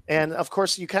 And of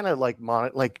course you kind of like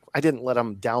I didn't let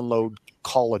them download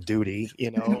Call of Duty,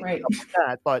 right. Like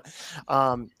that. But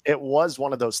it was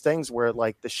one of those things where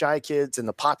like the shy kids and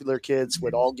the popular kids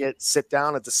would all sit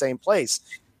down at the same place.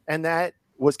 And that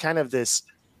was kind of this,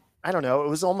 I don't know, it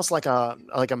was almost like a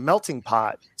melting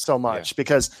pot so much,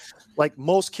 because like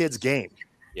most kids game.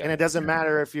 Yeah. And it doesn't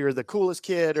matter if you're the coolest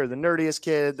kid or the nerdiest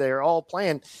kid, they're all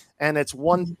playing. And it's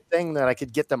one thing that I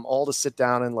could get them all to sit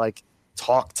down and like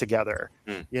talk together,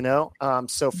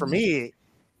 So for me,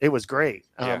 it was great.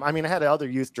 I mean, I had other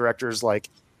youth directors, like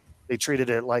they treated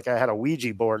it like I had a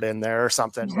Ouija board in there or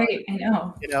something. Right, I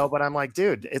know. But I'm like,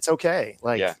 dude, it's okay.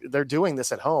 Like they're doing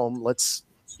this at home. Let's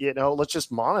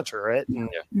just monitor it, and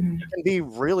it can be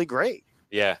really great.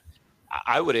 Yeah.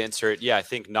 I would answer it. Yeah. I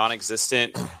think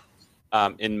non-existent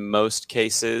in most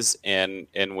cases. And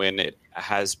when it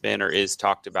has been or is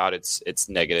talked about, it's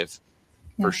negative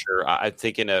for sure. I'm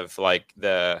thinking of like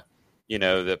the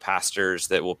pastors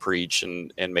that will preach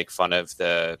and make fun of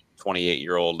the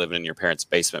 28-year-old living in your parents'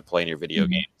 basement playing your video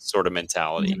game sort of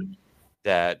mentality.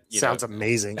 That sounds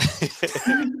amazing.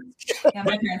 Yeah,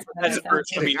 my parents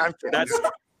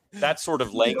that sort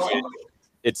of language.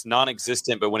 It's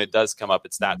non-existent, but when it does come up,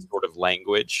 it's that sort of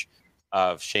language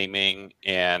of shaming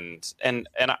and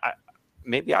I,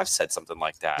 maybe I've said something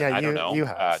like that. Yeah, I don't know. You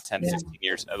have. 10, 15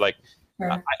 years. Like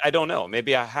I don't know.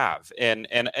 Maybe I have. And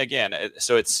again,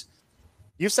 so it's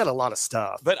You said a lot of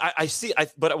stuff. But I see.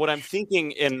 But what I'm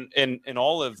thinking in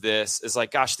all of this is like,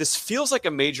 gosh, this feels like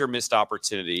a major missed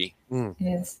opportunity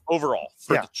overall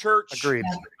for the church, agreed.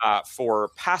 For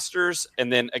pastors,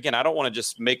 and then again, I don't want to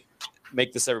just make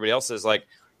this everybody else's. Like,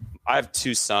 I have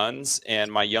 2 sons,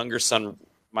 and my older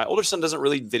son doesn't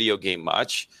really video game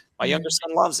much. My younger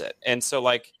son loves it, and so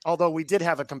like, although we did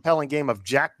have a compelling game of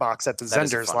Jackbox at the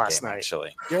Zenders last night.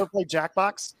 Actually, you ever play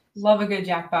Jackbox? Love a good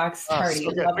Jackbox party. So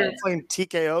Love we were it. playing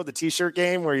TKO, the T-shirt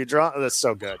game where you draw. That's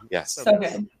so good. Yes, so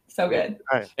good. So good.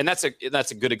 Right. And that's a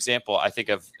good example, I think,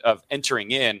 of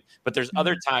entering in. But there's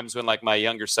other times when, like, my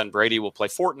younger son Brady will play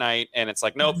Fortnite, and it's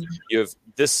like, nope, you have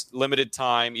this limited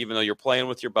time, even though you're playing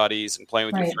with your buddies and playing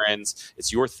with your friends. It's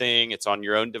your thing. It's on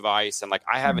your own device. And like,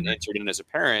 I haven't entered in as a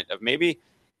parent of maybe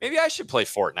I should play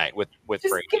Fortnite with Just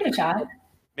Brady. give it a shot.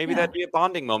 Maybe that'd be a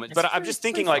bonding moment. But I'm just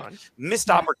thinking, like, missed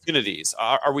opportunities.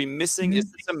 Are we missing?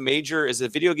 Is the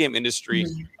video game industry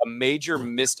a major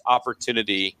missed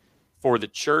opportunity for the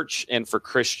church and for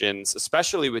Christians,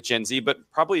 especially with Gen Z, but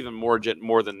probably even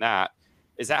more than that?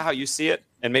 Is that how you see it?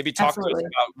 And maybe talk to us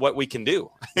about what we can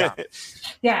do. Yeah,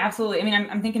 absolutely. I mean,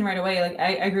 I'm thinking right away, like,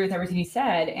 I agree with everything you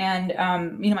said. And,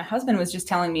 my husband was just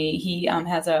telling me he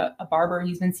has a barber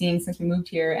he's been seeing since we moved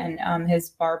here. And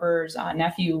his barber's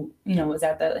nephew, was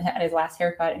at his last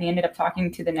haircut. And he ended up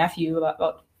talking to the nephew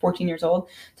about 14 years old,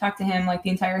 talked to him like the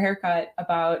entire haircut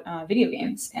about video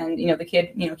games. And, the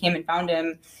kid, came and found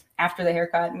him after the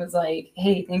haircut and was like,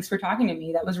 hey, thanks for talking to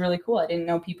me. That was really cool. I didn't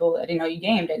know you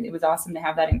gamed, and it was awesome to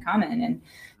have that in common. And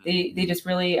they just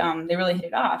really, they really hit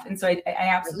it off. And so I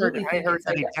absolutely I heard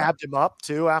that he tapped him up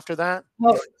too after that.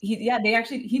 Well, he did.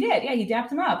 Yeah, he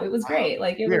dapped him up. It was great.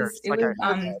 Like it was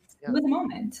a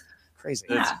moment. Crazy.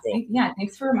 Yeah. Cool. Yeah.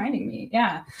 Thanks for reminding me.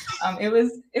 Yeah. It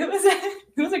was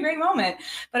a great moment,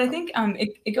 but I think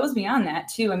it goes beyond that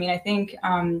too. I mean, I think,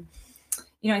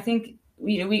 I think,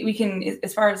 we can,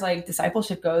 as far as like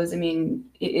discipleship goes, I mean,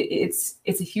 it's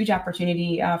a huge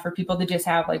opportunity for people to just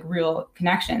have like real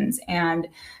connections. And,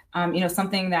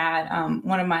 something that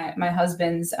one of my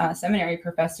husband's seminary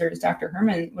professors, Dr.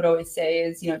 Herman, would always say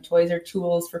is, toys are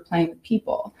tools for playing with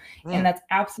people. And that's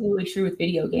absolutely true with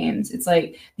video games. It's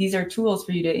like, these are tools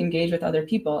for you to engage with other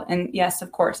people. And yes,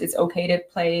 of course, it's okay to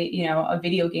play, a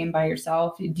video game by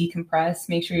yourself, decompress,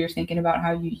 make sure you're thinking about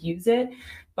how you use it.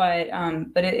 But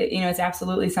it's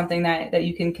absolutely something that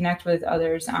you can connect with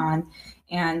others on.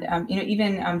 And,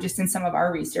 even just in some of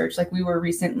our research, like we were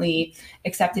recently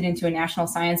accepted into a National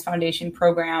Science Foundation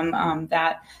program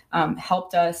that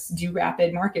helped us do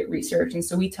rapid market research. And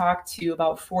so we talked to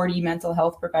about 40 mental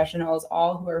health professionals,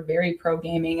 all who are very pro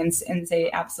gaming, and say,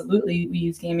 absolutely, we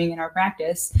use gaming in our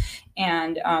practice.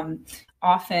 And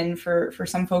often for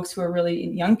some folks who are really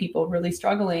young people, really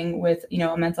struggling with,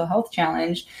 a mental health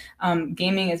challenge,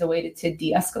 gaming is a way to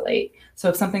de-escalate. So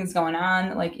if something's going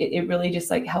on, like it really just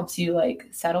like helps you like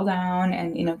settle down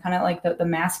and, kind of like the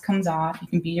mask comes off. You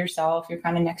can be yourself. You're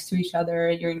kind of next to each other.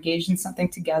 You're engaged in something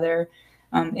together.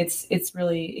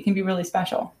 It can be really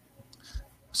special.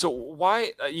 So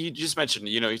why, you just mentioned,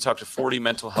 you talked to 40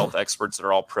 mental health experts that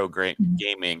are all pro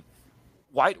gaming.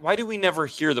 Why do we never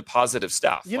hear the positive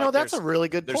stuff? That's a really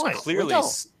good point. There's clearly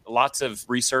lots of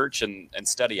research and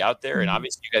study out there. And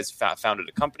obviously you guys founded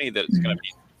a company that is going to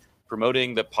be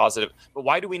promoting the positive, but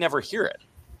why do we never hear it?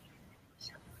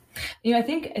 I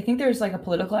think there's like a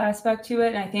political aspect to it.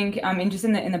 And I think, just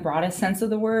in the broadest sense of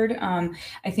the word,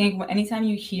 I think anytime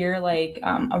you hear like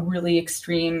a really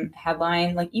extreme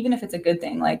headline, like even if it's a good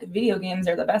thing, like video games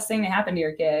are the best thing to happen to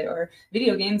your kid, or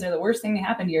video games are the worst thing to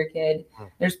happen to your kid,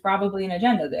 there's probably an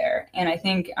agenda there. And I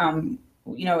think,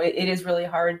 it is really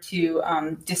hard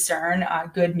to discern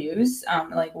good news,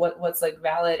 like what's like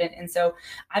valid. And so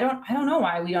I don't know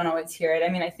why we don't always hear it. I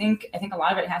mean, I think a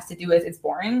lot of it has to do with it's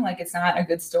boring. Like it's not a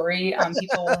good story.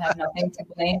 People will have nothing to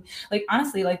blame. Like,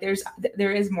 honestly, like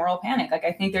there is moral panic. Like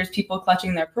I think there's people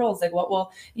clutching their pearls. Like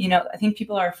I think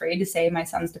people are afraid to say my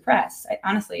son's depressed.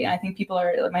 Honestly, I think people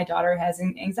are, like, my daughter has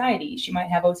anxiety. She might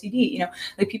have OCD,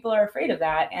 like people are afraid of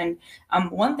that. And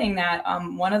one thing that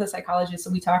one of the psychologists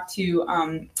that we talked to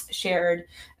shared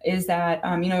is that,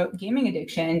 gaming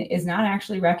addiction is not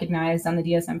actually recognized on the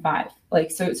DSM-5. Like,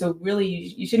 so really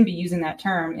you shouldn't be using that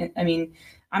term. I mean,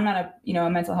 I'm not a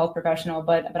mental health professional,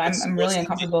 but I'm really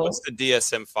uncomfortable. What's the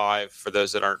DSM-5 for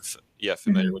those that aren't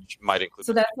familiar, which might include?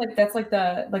 So that's like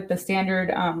the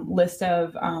standard list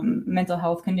of mental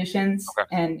health conditions, okay.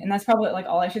 and that's probably like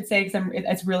all I should say, because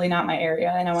it's really not my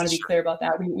area, and I want to be clear about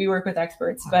that. We work with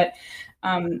experts, but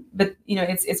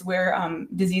it's where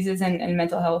diseases and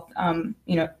mental health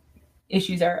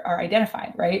issues are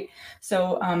identified, right?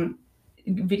 So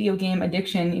video game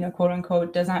addiction, quote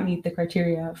unquote, does not meet the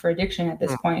criteria for addiction at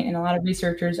this point. And a lot of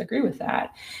researchers agree with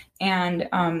that. And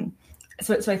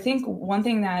so I think one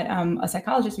thing that a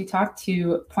psychologist we talked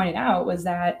to pointed out was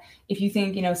that if you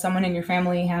think, someone in your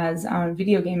family has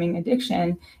video gaming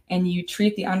addiction and you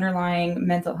treat the underlying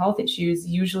mental health issues,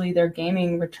 usually their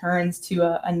gaming returns to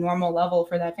a normal level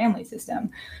for that family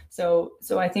system. So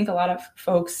I think a lot of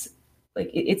folks, like,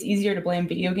 it's easier to blame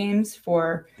video games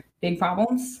for big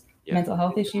problems, mental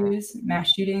health issues, mass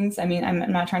shootings. I mean,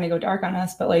 I'm not trying to go dark on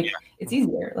us, but it's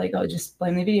easier. Like, oh, just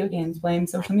blame the video games, blame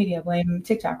social media, blame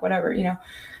TikTok, whatever, we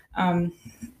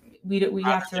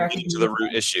have to recognize to the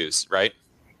root issues, right?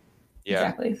 Yeah.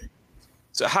 Exactly.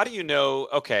 So how do you know?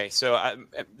 Okay, so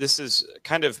this is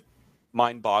kind of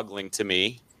mind-boggling to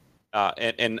me,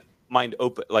 and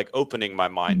opening my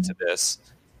mind to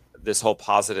this whole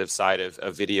positive side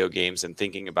of video games and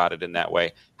thinking about it in that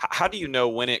way. How do you know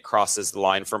when it crosses the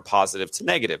line from positive to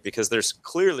negative? Because there's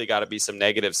clearly got to be some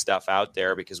negative stuff out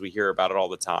there because we hear about it all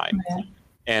the time. Okay.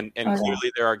 And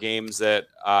clearly there are games that,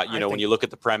 when you look at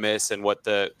the premise and what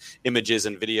the images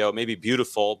and video may be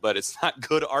beautiful, but it's not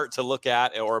good art to look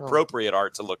at or appropriate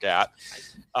art to look at.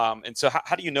 And so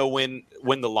how do you know when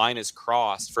the line is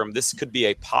crossed from this could be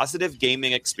a positive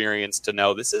gaming experience to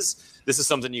know this is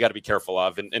something you got to be careful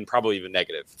of and probably even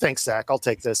negative? Thanks, Zach. I'll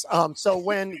take this. So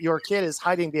when your kid is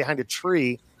hiding behind a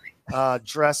tree,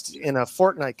 dressed in a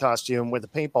Fortnite costume with a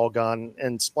paintball gun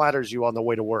and splatters you on the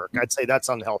way to work, I'd say that's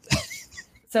unhealthy.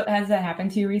 So has that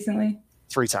happened to you recently?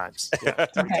 3 times. Yeah.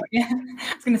 Okay. Yeah.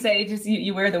 I was going to say, just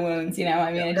you wear the wounds, I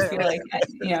mean, I just feel like, I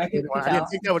didn't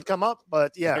think that would come up,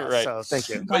 but yeah. Right. So thank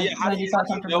you. But how do you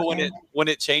know when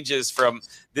it changes from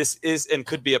this is and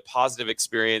could be a positive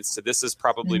experience to this is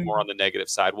probably more on the negative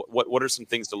side? What are some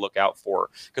things to look out for?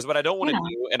 Because what I don't want to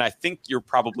do, and I think you're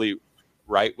probably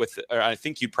right with, or I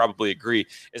think you'd probably agree,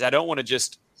 is I don't want to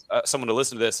just someone to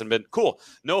listen to this and been cool.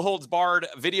 No holds barred.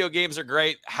 Video games are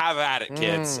great. Have at it,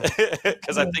 kids.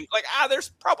 Because I think there's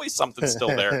probably something still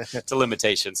there to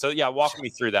limitation. So walk me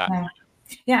through that.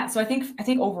 Yeah. So I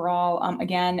think overall,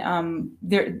 again,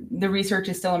 the research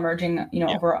is still emerging,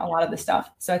 over a lot of the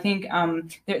stuff. So I think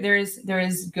there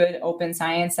is good open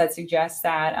science that suggests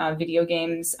that video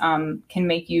games can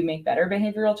make you make better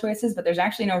behavioral choices, but there's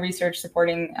actually no research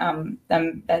supporting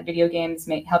them that video games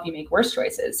may help you make worse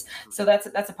choices. So that's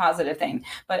a positive thing.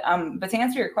 But to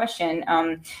answer your question,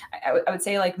 I would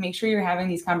say make sure you're having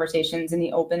these conversations in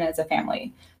the open as a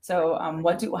family. So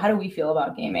how do we feel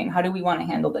about gaming? How do we want to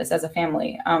handle this as a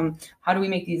family? How do we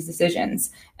make these decisions?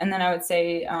 And then I would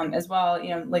say as well,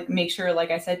 make sure,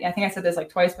 like I said, I think I said this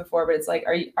twice before, but it's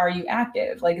are you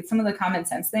active? It's some of the common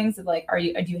sense things of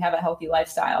do you have a healthy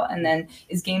lifestyle? And then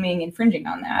is gaming infringing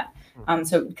on that?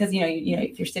 So because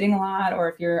if you're sitting a lot, or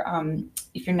if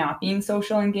you're not being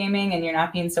social in gaming and you're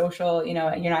not being social, you're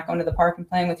not going to the park and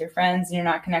playing with your friends and you're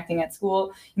not connecting at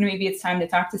school, maybe it's time to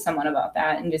talk to someone about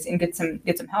that and get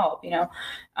some help,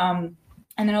 and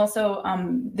then also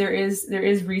there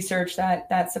is research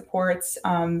that supports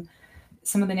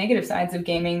some of the negative sides of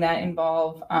gaming that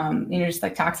involve just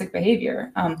toxic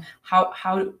behavior.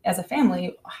 How as a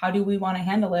family, how do we want to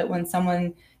handle it when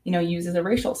someone uses a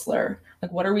racial slur?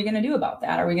 What are we going to do about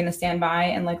that? Are we going to stand by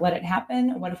and let it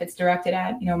happen? What if it's directed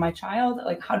at, my child?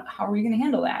 How are we going to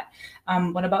handle that?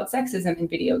 What about sexism in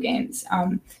video games?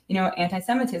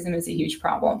 Anti-Semitism is a huge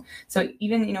problem. So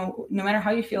even, no matter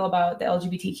how you feel about the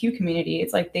LGBTQ community,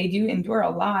 it's they do endure a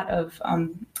lot of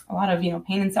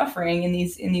pain and suffering in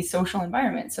these social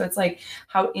environments. So it's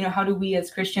how do we as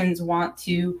Christians want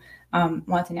to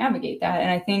navigate that?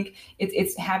 And I think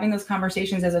it's having those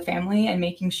conversations as a family and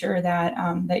making sure that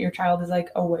that your child is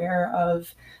aware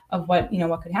of what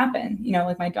could happen.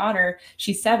 My daughter,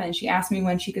 she's 7. She asked me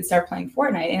when she could start playing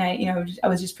Fortnite, and I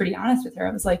was just pretty honest with her.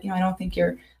 I was I don't think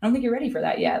you're ready for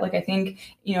that yet. I think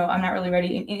I'm not really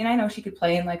ready. And I know she could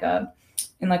play in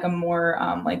a more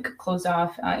closed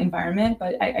off environment,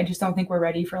 but I just don't think we're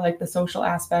ready for the social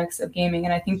aspects of gaming.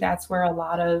 And I think that's where a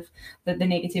lot of the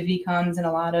negativity comes and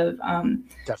a lot of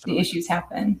the issues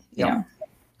happen.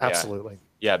 Absolutely.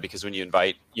 Yeah, because when you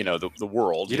invite, the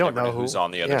world, you don't know who's on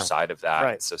the other side of that.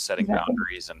 Right. So setting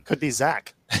boundaries and could be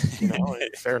Zach. In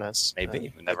fairness,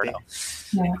 maybe you never know.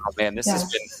 Yeah. Oh, man, this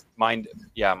has been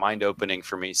mind opening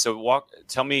for me. So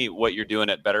tell me what you're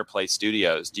doing at Better Play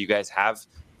Studios. Do you guys have?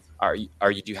 Do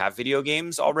you have video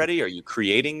games already? Are you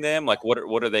creating them?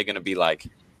 What are they going to be like?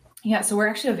 Yeah, so we're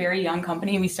actually a very young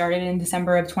company. We started in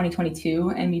December of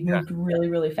 2022, and we've moved really,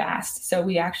 really fast. So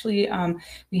we actually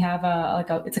we have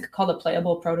it's called a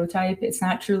playable prototype. It's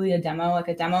not truly a demo. Like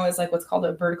a demo is like what's called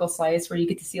a vertical slice, where you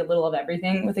get to see a little of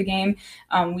everything with a game.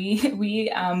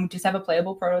 We just have a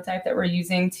playable prototype that we're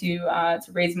using to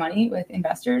raise money with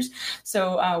investors.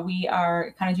 So we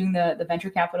are kind of doing the venture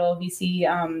capital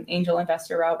VC angel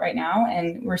investor route right now,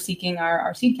 and we're seeking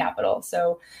our seed capital.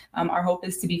 So our hope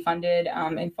is to be funded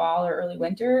in fall or early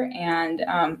winter, and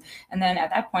then at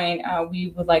that point we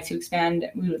would like to expand.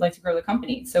 We would like to grow the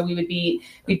company. So we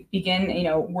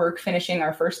begin work finishing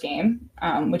our first game,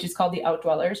 which is called The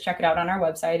Outdwellers. Check it out on our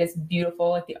website. It's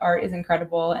beautiful. Like the art is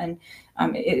incredible, and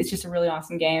it's just a really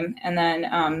awesome game. And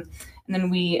then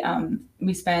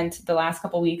we spent the last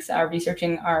couple of weeks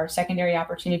researching our secondary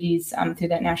opportunities through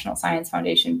that National Science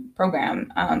Foundation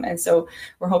program. And so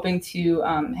we're hoping to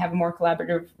have a more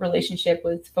collaborative relationship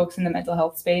with folks in the mental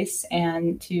health space,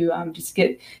 and to just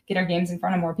get our games in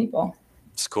front of more people.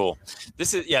 It's cool.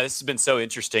 This has been so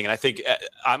interesting. And I think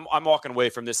I'm walking away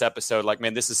from this episode like,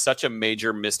 man, this is such a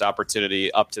major missed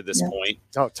opportunity up to this point.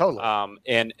 Oh, totally.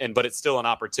 But it's still an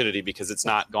opportunity because it's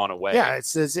not gone away. Yeah.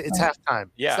 It's halftime.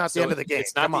 Yeah. It's not the end of the game.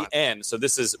 It's not the end. So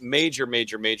this is major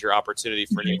opportunity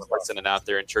for anyone listening out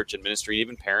there in church and ministry,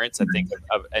 even parents, I think,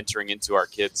 of entering into our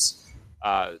kids'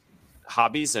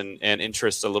 hobbies and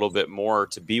interests a little bit more,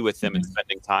 to be with them and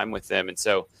spending time with them. And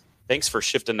so thanks for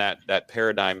shifting that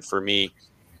paradigm for me.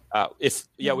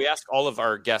 We ask all of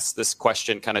our guests this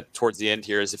question kind of towards the end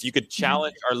here, is if you could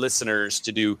challenge our listeners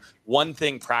to do one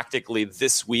thing practically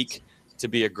this week to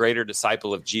be a greater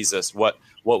disciple of Jesus, what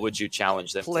would you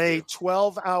challenge them Play to do?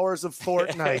 12 hours of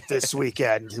Fortnite this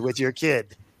weekend with your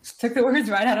kid. Took the words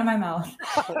right out of my mouth.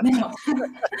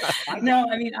 No,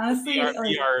 I mean, honestly,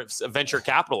 we are venture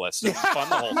capitalists. So fun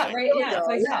the whole thing. Right? Yeah, it's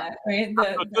like that. Right?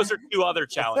 Those are two other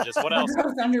challenges. What else? The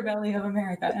gross underbelly of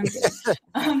America. I'm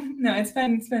kidding. No, it's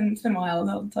been wild.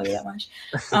 I'll tell you that much.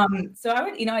 So I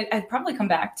would, I'd probably come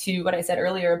back to what I said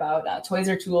earlier about toys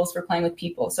or tools for playing with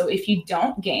people. So if you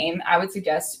don't game, I would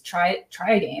suggest try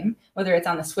a game, whether it's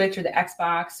on the Switch or the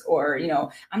Xbox, or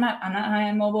I'm not high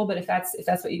on mobile, but if that's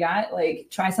what you got, like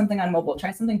try something on mobile,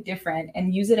 try something different,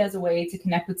 and use it as a way to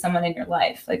connect with someone in your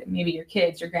life, like maybe your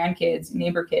kids, your grandkids,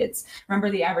 neighbor kids.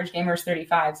 Remember, the average gamer is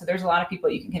 35, so there's a lot of people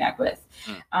you can connect with.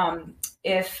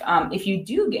 If you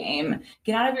do game,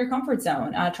 get out of your comfort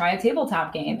zone. Try a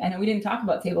tabletop game. I know we didn't talk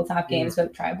about tabletop games,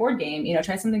 but try a board game.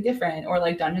 Try something different, or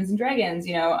like Dungeons and Dragons.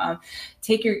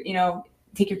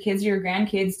 Take your kids or your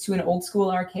grandkids to an old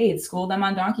school arcade, school them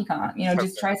on Donkey Kong,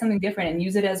 just try something different and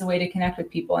use it as a way to connect with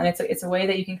people. And it's a way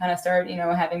that you can kind of start,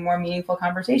 having more meaningful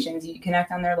conversations. You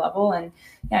connect on their level, and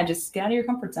just get out of your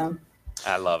comfort zone.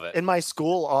 I love it. In my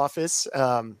school office,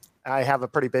 I have a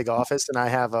pretty big office, and I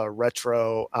have a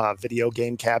retro video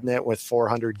game cabinet with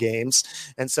 400 games.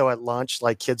 And so at lunch,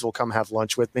 like, kids will come have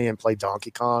lunch with me and play Donkey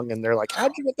Kong. And they're like,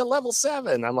 how'd you get to level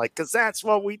 7? I'm like, because that's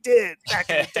what we did back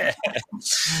in the day.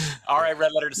 All right,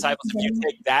 Red Letter Disciples, if you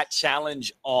take that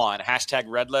challenge on, hashtag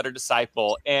Red Letter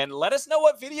Disciple, and let us know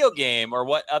what video game or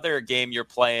what other game you're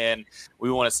playing. We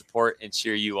want to support and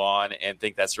cheer you on, and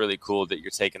think that's really cool that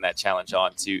you're taking that challenge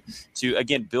on to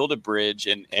again, build a bridge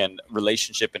and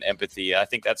relationship and empathy. I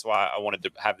think that's why I wanted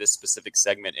to have this specific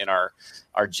segment in our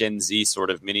Gen Z sort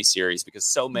of mini series, because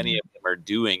so many of them are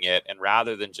doing it. And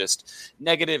rather than just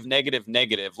negative,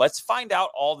 let's find out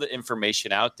all the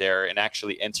information out there and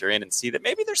actually enter in and see that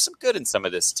maybe there's some good in some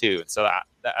of this too. And so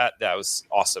that was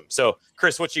awesome. So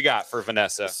Chris, what you got for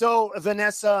Vanessa? So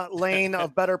Vanessa Lane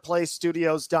of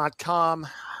BetterPlayStudios.com,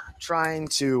 trying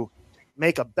to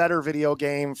make a better video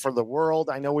game for the world.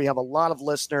 I know we have a lot of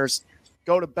listeners.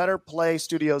 Go to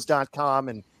BetterPlayStudios.com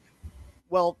and,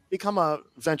 become a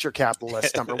venture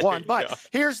capitalist, number one. But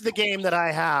here's the game that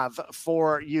I have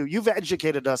for you. You've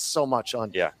educated us so much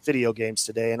on video games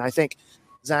today, and I think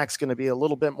Zach's going to be a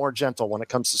little bit more gentle when it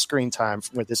comes to screen time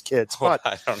with his kids. But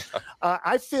I don't know.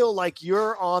 I feel like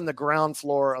you're on the ground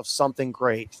floor of something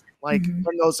great. Like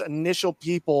when those initial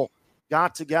people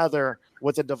got together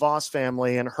with the DeVos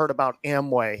family and heard about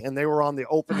Amway, and they were on the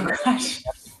opening.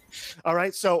 All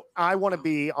right. So I want to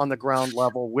be on the ground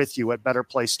level with you at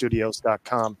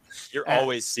BetterPlayStudios.com. You're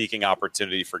always seeking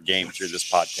opportunity for game through this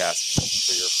podcast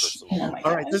for your personal.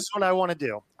 All right. This is what I want to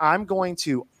do. I'm going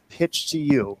to pitch to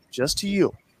you, just to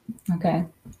you. Okay.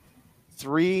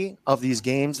 3 of these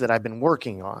games that I've been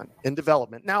working on in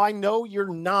development. Now, I know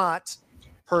you're not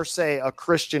per se a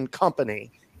Christian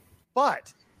company,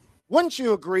 but wouldn't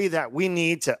you agree that we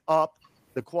need to up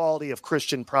the quality of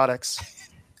Christian products?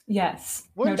 Yes,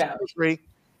 Wouldn't no doubt. you agree?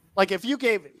 Like, if you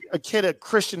gave a kid a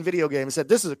Christian video game and said,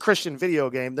 this is a Christian video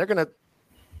game, they're going to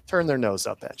turn their nose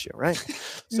up at you, right?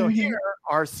 So here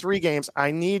are 3 games.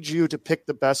 I need you to pick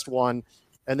the best one.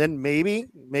 And then maybe,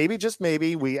 just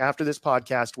maybe, after this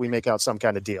podcast, we make out some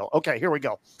kind of deal. Okay, here we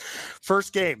go.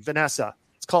 First game, Vanessa.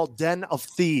 It's called Den of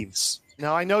Thieves.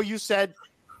 Now, I know you said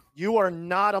you are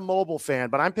not a mobile fan,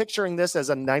 but I'm picturing this as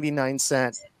a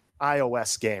 99-cent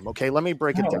iOS game. Okay, let me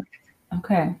break it down.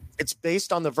 Okay. It's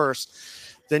based on the verse.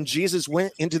 Then Jesus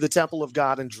went into the temple of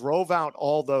God and drove out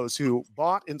all those who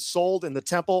bought and sold in the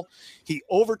temple. He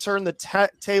overturned the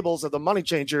tables of the money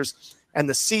changers and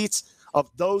the seats of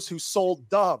those who sold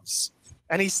doves.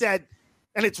 And he said,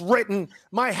 and it's written,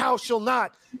 my house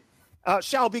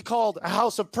shall be called a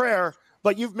house of prayer,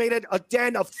 but you've made it a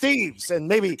den of thieves. And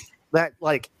maybe that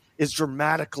is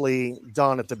dramatically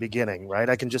done at the beginning, right?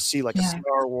 I can just see a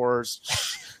Star Wars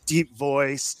deep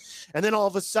voice. And then all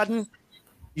of a sudden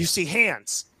you see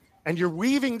hands and you're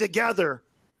weaving together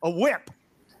a whip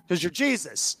because you're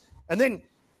Jesus. And then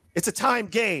it's a time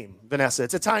game, Vanessa.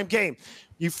 It's a time game.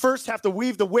 You first have to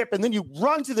weave the whip, and then you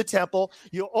run to the temple,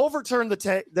 you overturn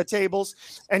the tables,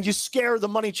 and you scare the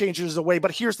money changers away. But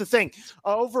here's the thing.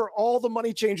 Over all the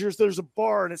money changers, there's a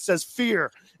bar, and it says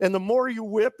fear. And the more you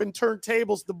whip and turn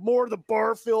tables, the more the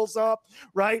bar fills up,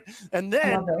 right? And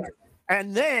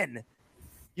then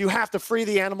you have to free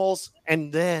the animals,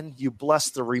 and then you bless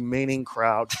the remaining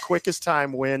crowd. Quickest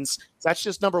time wins. That's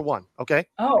just number 1, okay?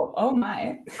 Oh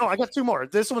my. Oh, I got 2 more.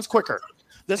 This one's quicker.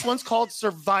 This one's called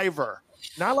Survivor.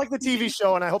 Not like the TV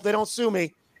show, and I hope they don't sue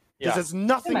me because it's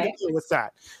nothing to do with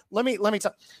that. Let me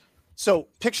tell. So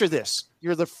picture this: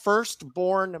 you're the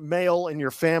firstborn male in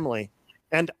your family,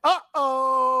 and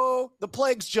the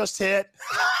plague's just hit.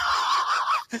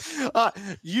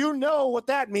 You know what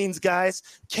that means, guys.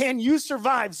 Can you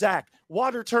survive, Zach?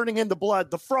 Water turning into blood,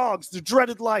 the frogs, the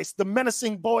dreaded lice, the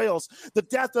menacing boils, the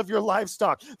death of your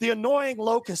livestock, the annoying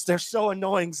locusts. They're so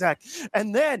annoying, Zach.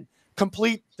 And then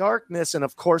complete darkness, and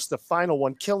of course the final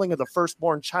one, killing of the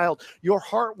firstborn child. Your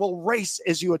heart will race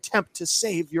as you attempt to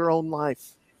save your own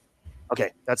life.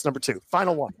 Okay, that's number 2.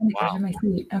 Final one. Wow.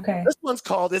 Okay. This one's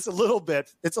called, it's a little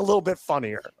bit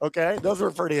funnier. Okay, those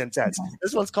were pretty intense. Okay.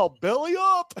 This one's called Belly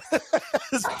Up.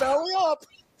 It's Belly Up.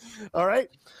 All right.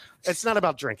 It's not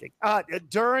about drinking.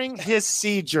 During his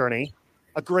sea journey,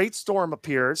 a great storm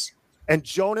appears, and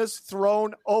Jonah's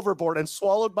thrown overboard and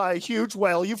swallowed by a huge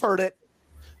whale. You've heard it.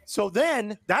 So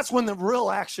then that's when the real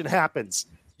action happens.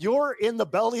 You're in the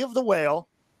belly of the whale.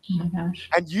 Oh my gosh.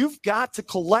 And you've got to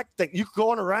collect that. You're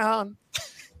going around,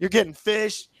 you're getting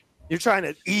fish, you're trying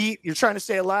to eat, you're trying to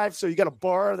stay alive. So you got a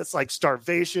bar that's like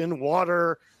starvation,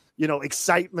 water,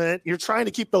 excitement. You're trying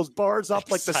to keep those bars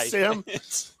up like the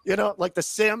Sims, like the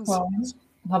Sims. Well,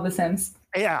 love the Sims.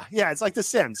 Yeah, it's like the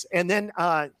Sims. And then,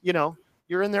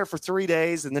 you're in there for 3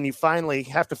 days, and then you finally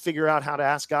have to figure out how to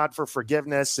ask God for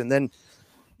forgiveness. And then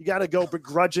you got to go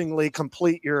begrudgingly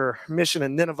complete your mission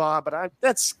in Nineveh. But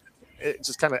that's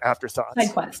just kind of afterthoughts.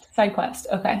 Side quest.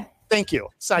 Okay. Thank you.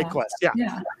 Side quest.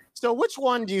 Yeah. So which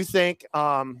one do you think,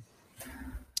 I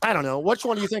don't know, which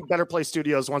one do you think Better Play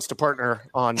Studios wants to partner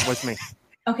on with me?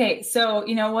 Okay, so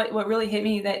what really hit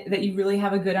me that you really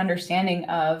have a good understanding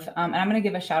of, and I'm going to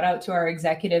give a shout out to our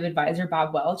executive advisor,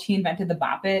 Bob Welch. He invented the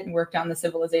Bop It and worked on the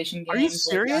Civilization games. Are you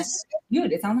serious?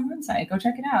 Dude, it's on the website. Go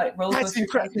check it out. That's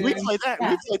incredible. We played that.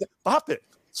 Yeah. We played that. Bop It.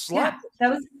 Slap.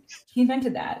 Yeah, he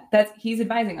invented that. He's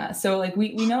advising us. So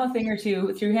we know a thing or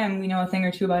two through him. We know a thing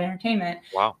or two about entertainment.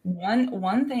 Wow.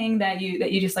 One thing that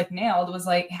you just nailed was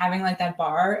having that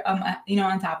bar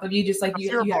on top of you, just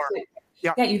you have to.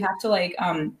 Yeah, you have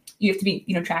to you have to be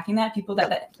tracking that people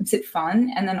that keeps it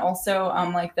fun, and then also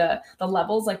the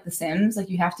levels like the Sims,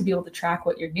 you have to be able to track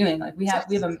what you're doing. We have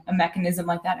a mechanism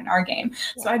like that in our game.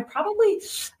 So I'd probably,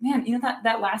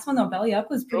 that last one though, Belly Up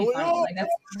was pretty fun.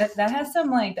 That has some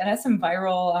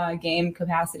viral game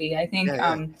capacity. I think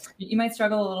you might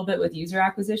struggle a little bit with user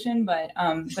acquisition, but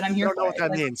I'm here. I don't know what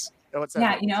that means.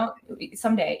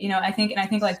 Someday, I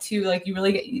think too, you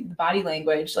really get the body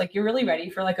language, you're really ready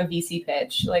for a VC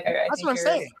pitch. That's what I'm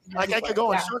saying. I could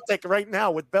go on Shark Tank right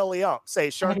now with Belly Up. Say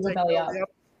Shark Tank Belly Up.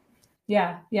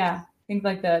 Yeah. I think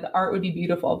the art would be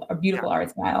beautiful, a beautiful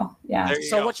art style. Yeah.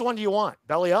 So which one do you want?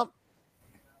 Belly Up?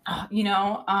 I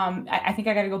think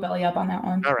I got to go Belly Up on that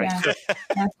one. All right.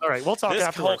 Yeah. All right. We'll talk this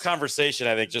afterwards. Whole conversation,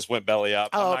 I think, just went belly up.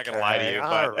 I'm not going to lie to you.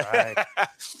 All right.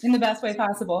 In the best way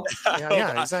possible.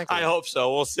 Yeah, exactly. I hope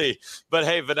so. We'll see. But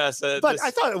hey, Vanessa. But I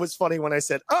thought it was funny when I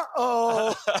said,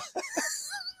 uh-oh.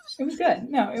 It was good.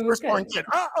 No, it was good. Kid.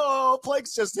 Uh-oh,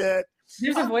 plague's just hit.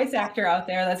 There's a voice actor out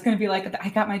there that's going to be like, I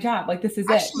got my job. Like, this is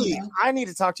Actually, it. You know? I need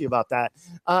to talk to you about that.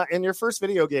 In your first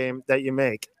video game that you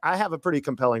make, I have a pretty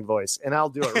compelling voice, and I'll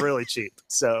do it really cheap.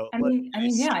 So, I mean,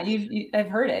 yeah, I've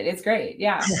heard it. It's great.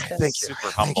 Yeah. So. Thank you.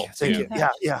 Super humble. Thank you.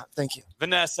 Yeah. Thank you.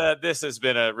 Vanessa, this has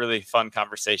been a really fun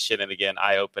conversation, and again,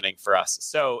 eye-opening for us.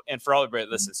 So, and for all everybody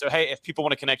that listens. So, hey, if people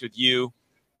want to connect with you,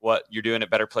 what you're doing at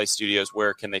Better Place Studios,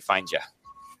 where can they find you?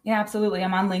 Yeah, absolutely.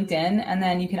 I'm on LinkedIn, and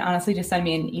then you can honestly just send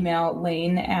me an email,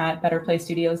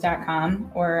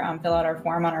 lane@betterplacestudios.com, or fill out our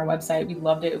form on our website. We'd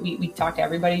love to. We talk to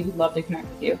everybody. We'd love to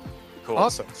connect with you. Cool.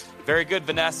 Awesome. Very good,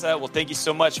 Vanessa. Well, thank you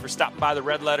so much for stopping by the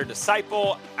Red Letter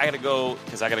Disciple. I got to go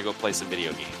because I got to go play some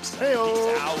video games. Hey-o.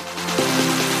 Peace out.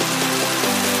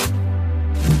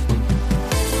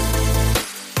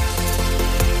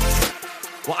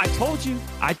 Well, I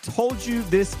told you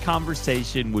this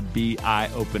conversation would be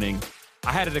eye-opening.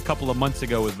 I had it a couple of months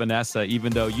ago with Vanessa,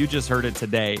 even though you just heard it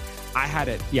today. I had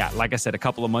it, like I said, a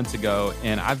couple of months ago,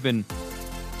 and I've been,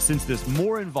 since this,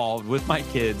 more involved with my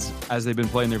kids as they've been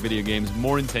playing their video games,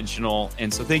 more intentional.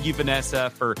 And so thank you,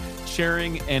 Vanessa, for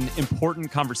sharing an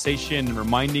important conversation and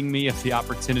reminding me of the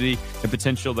opportunity and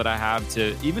potential that I have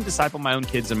to even disciple my own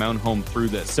kids in my own home through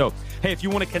this. So, hey, if you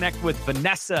want to connect with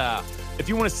Vanessa, if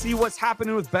you want to see what's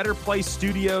happening with Better Place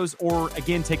Studios, or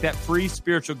again, take that free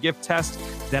spiritual gift test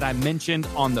that I mentioned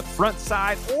on the front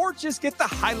side, or just get the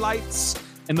highlights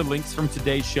and the links from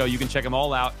today's show, you can check them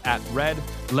all out at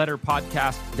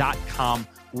redletterpodcast.com.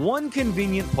 One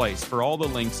convenient place for all the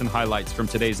links and highlights from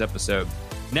today's episode.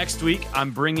 Next week,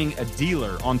 I'm bringing a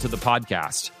dealer onto the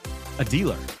podcast. A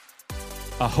dealer.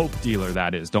 A hope dealer,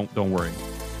 that is. Don't worry.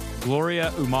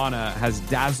 Gloria Umana has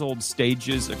dazzled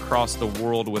stages across the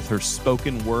world with her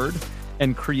spoken word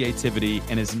and creativity,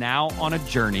 and is now on a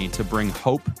journey to bring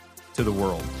hope to the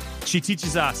world. She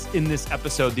teaches us in this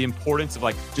episode the importance of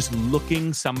just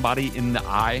looking somebody in the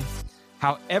eye,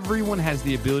 how everyone has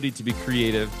the ability to be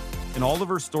creative, and all of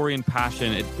her story and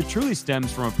passion. It truly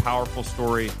stems from a powerful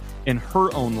story in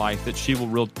her own life that she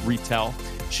will retell.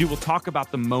 She will talk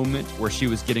about the moment where she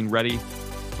was getting ready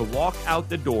to walk out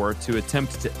the door to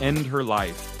attempt to end her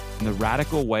life, and the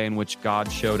radical way in which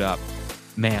God showed up.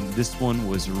 Man, this one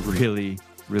was really,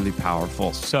 really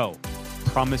powerful. So,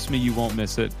 promise me you won't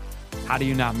miss it. How do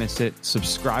you not miss it?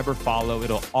 Subscribe or follow.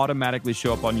 It'll automatically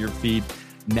show up on your feed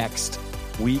next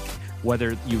week,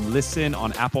 whether you listen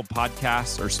on Apple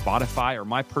Podcasts or Spotify or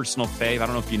my personal fave. I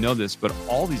don't know if you know this, but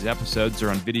all these episodes are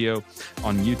on video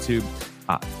on YouTube.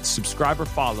 Subscribe or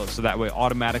follow, so that way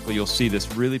automatically you'll see this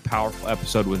really powerful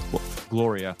episode with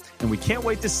Gloria. And we can't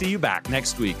wait to see you back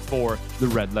next week for the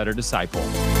Red Letter Disciple.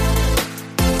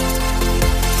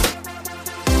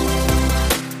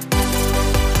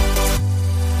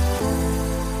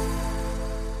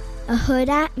 A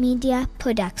Huda Media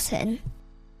Production.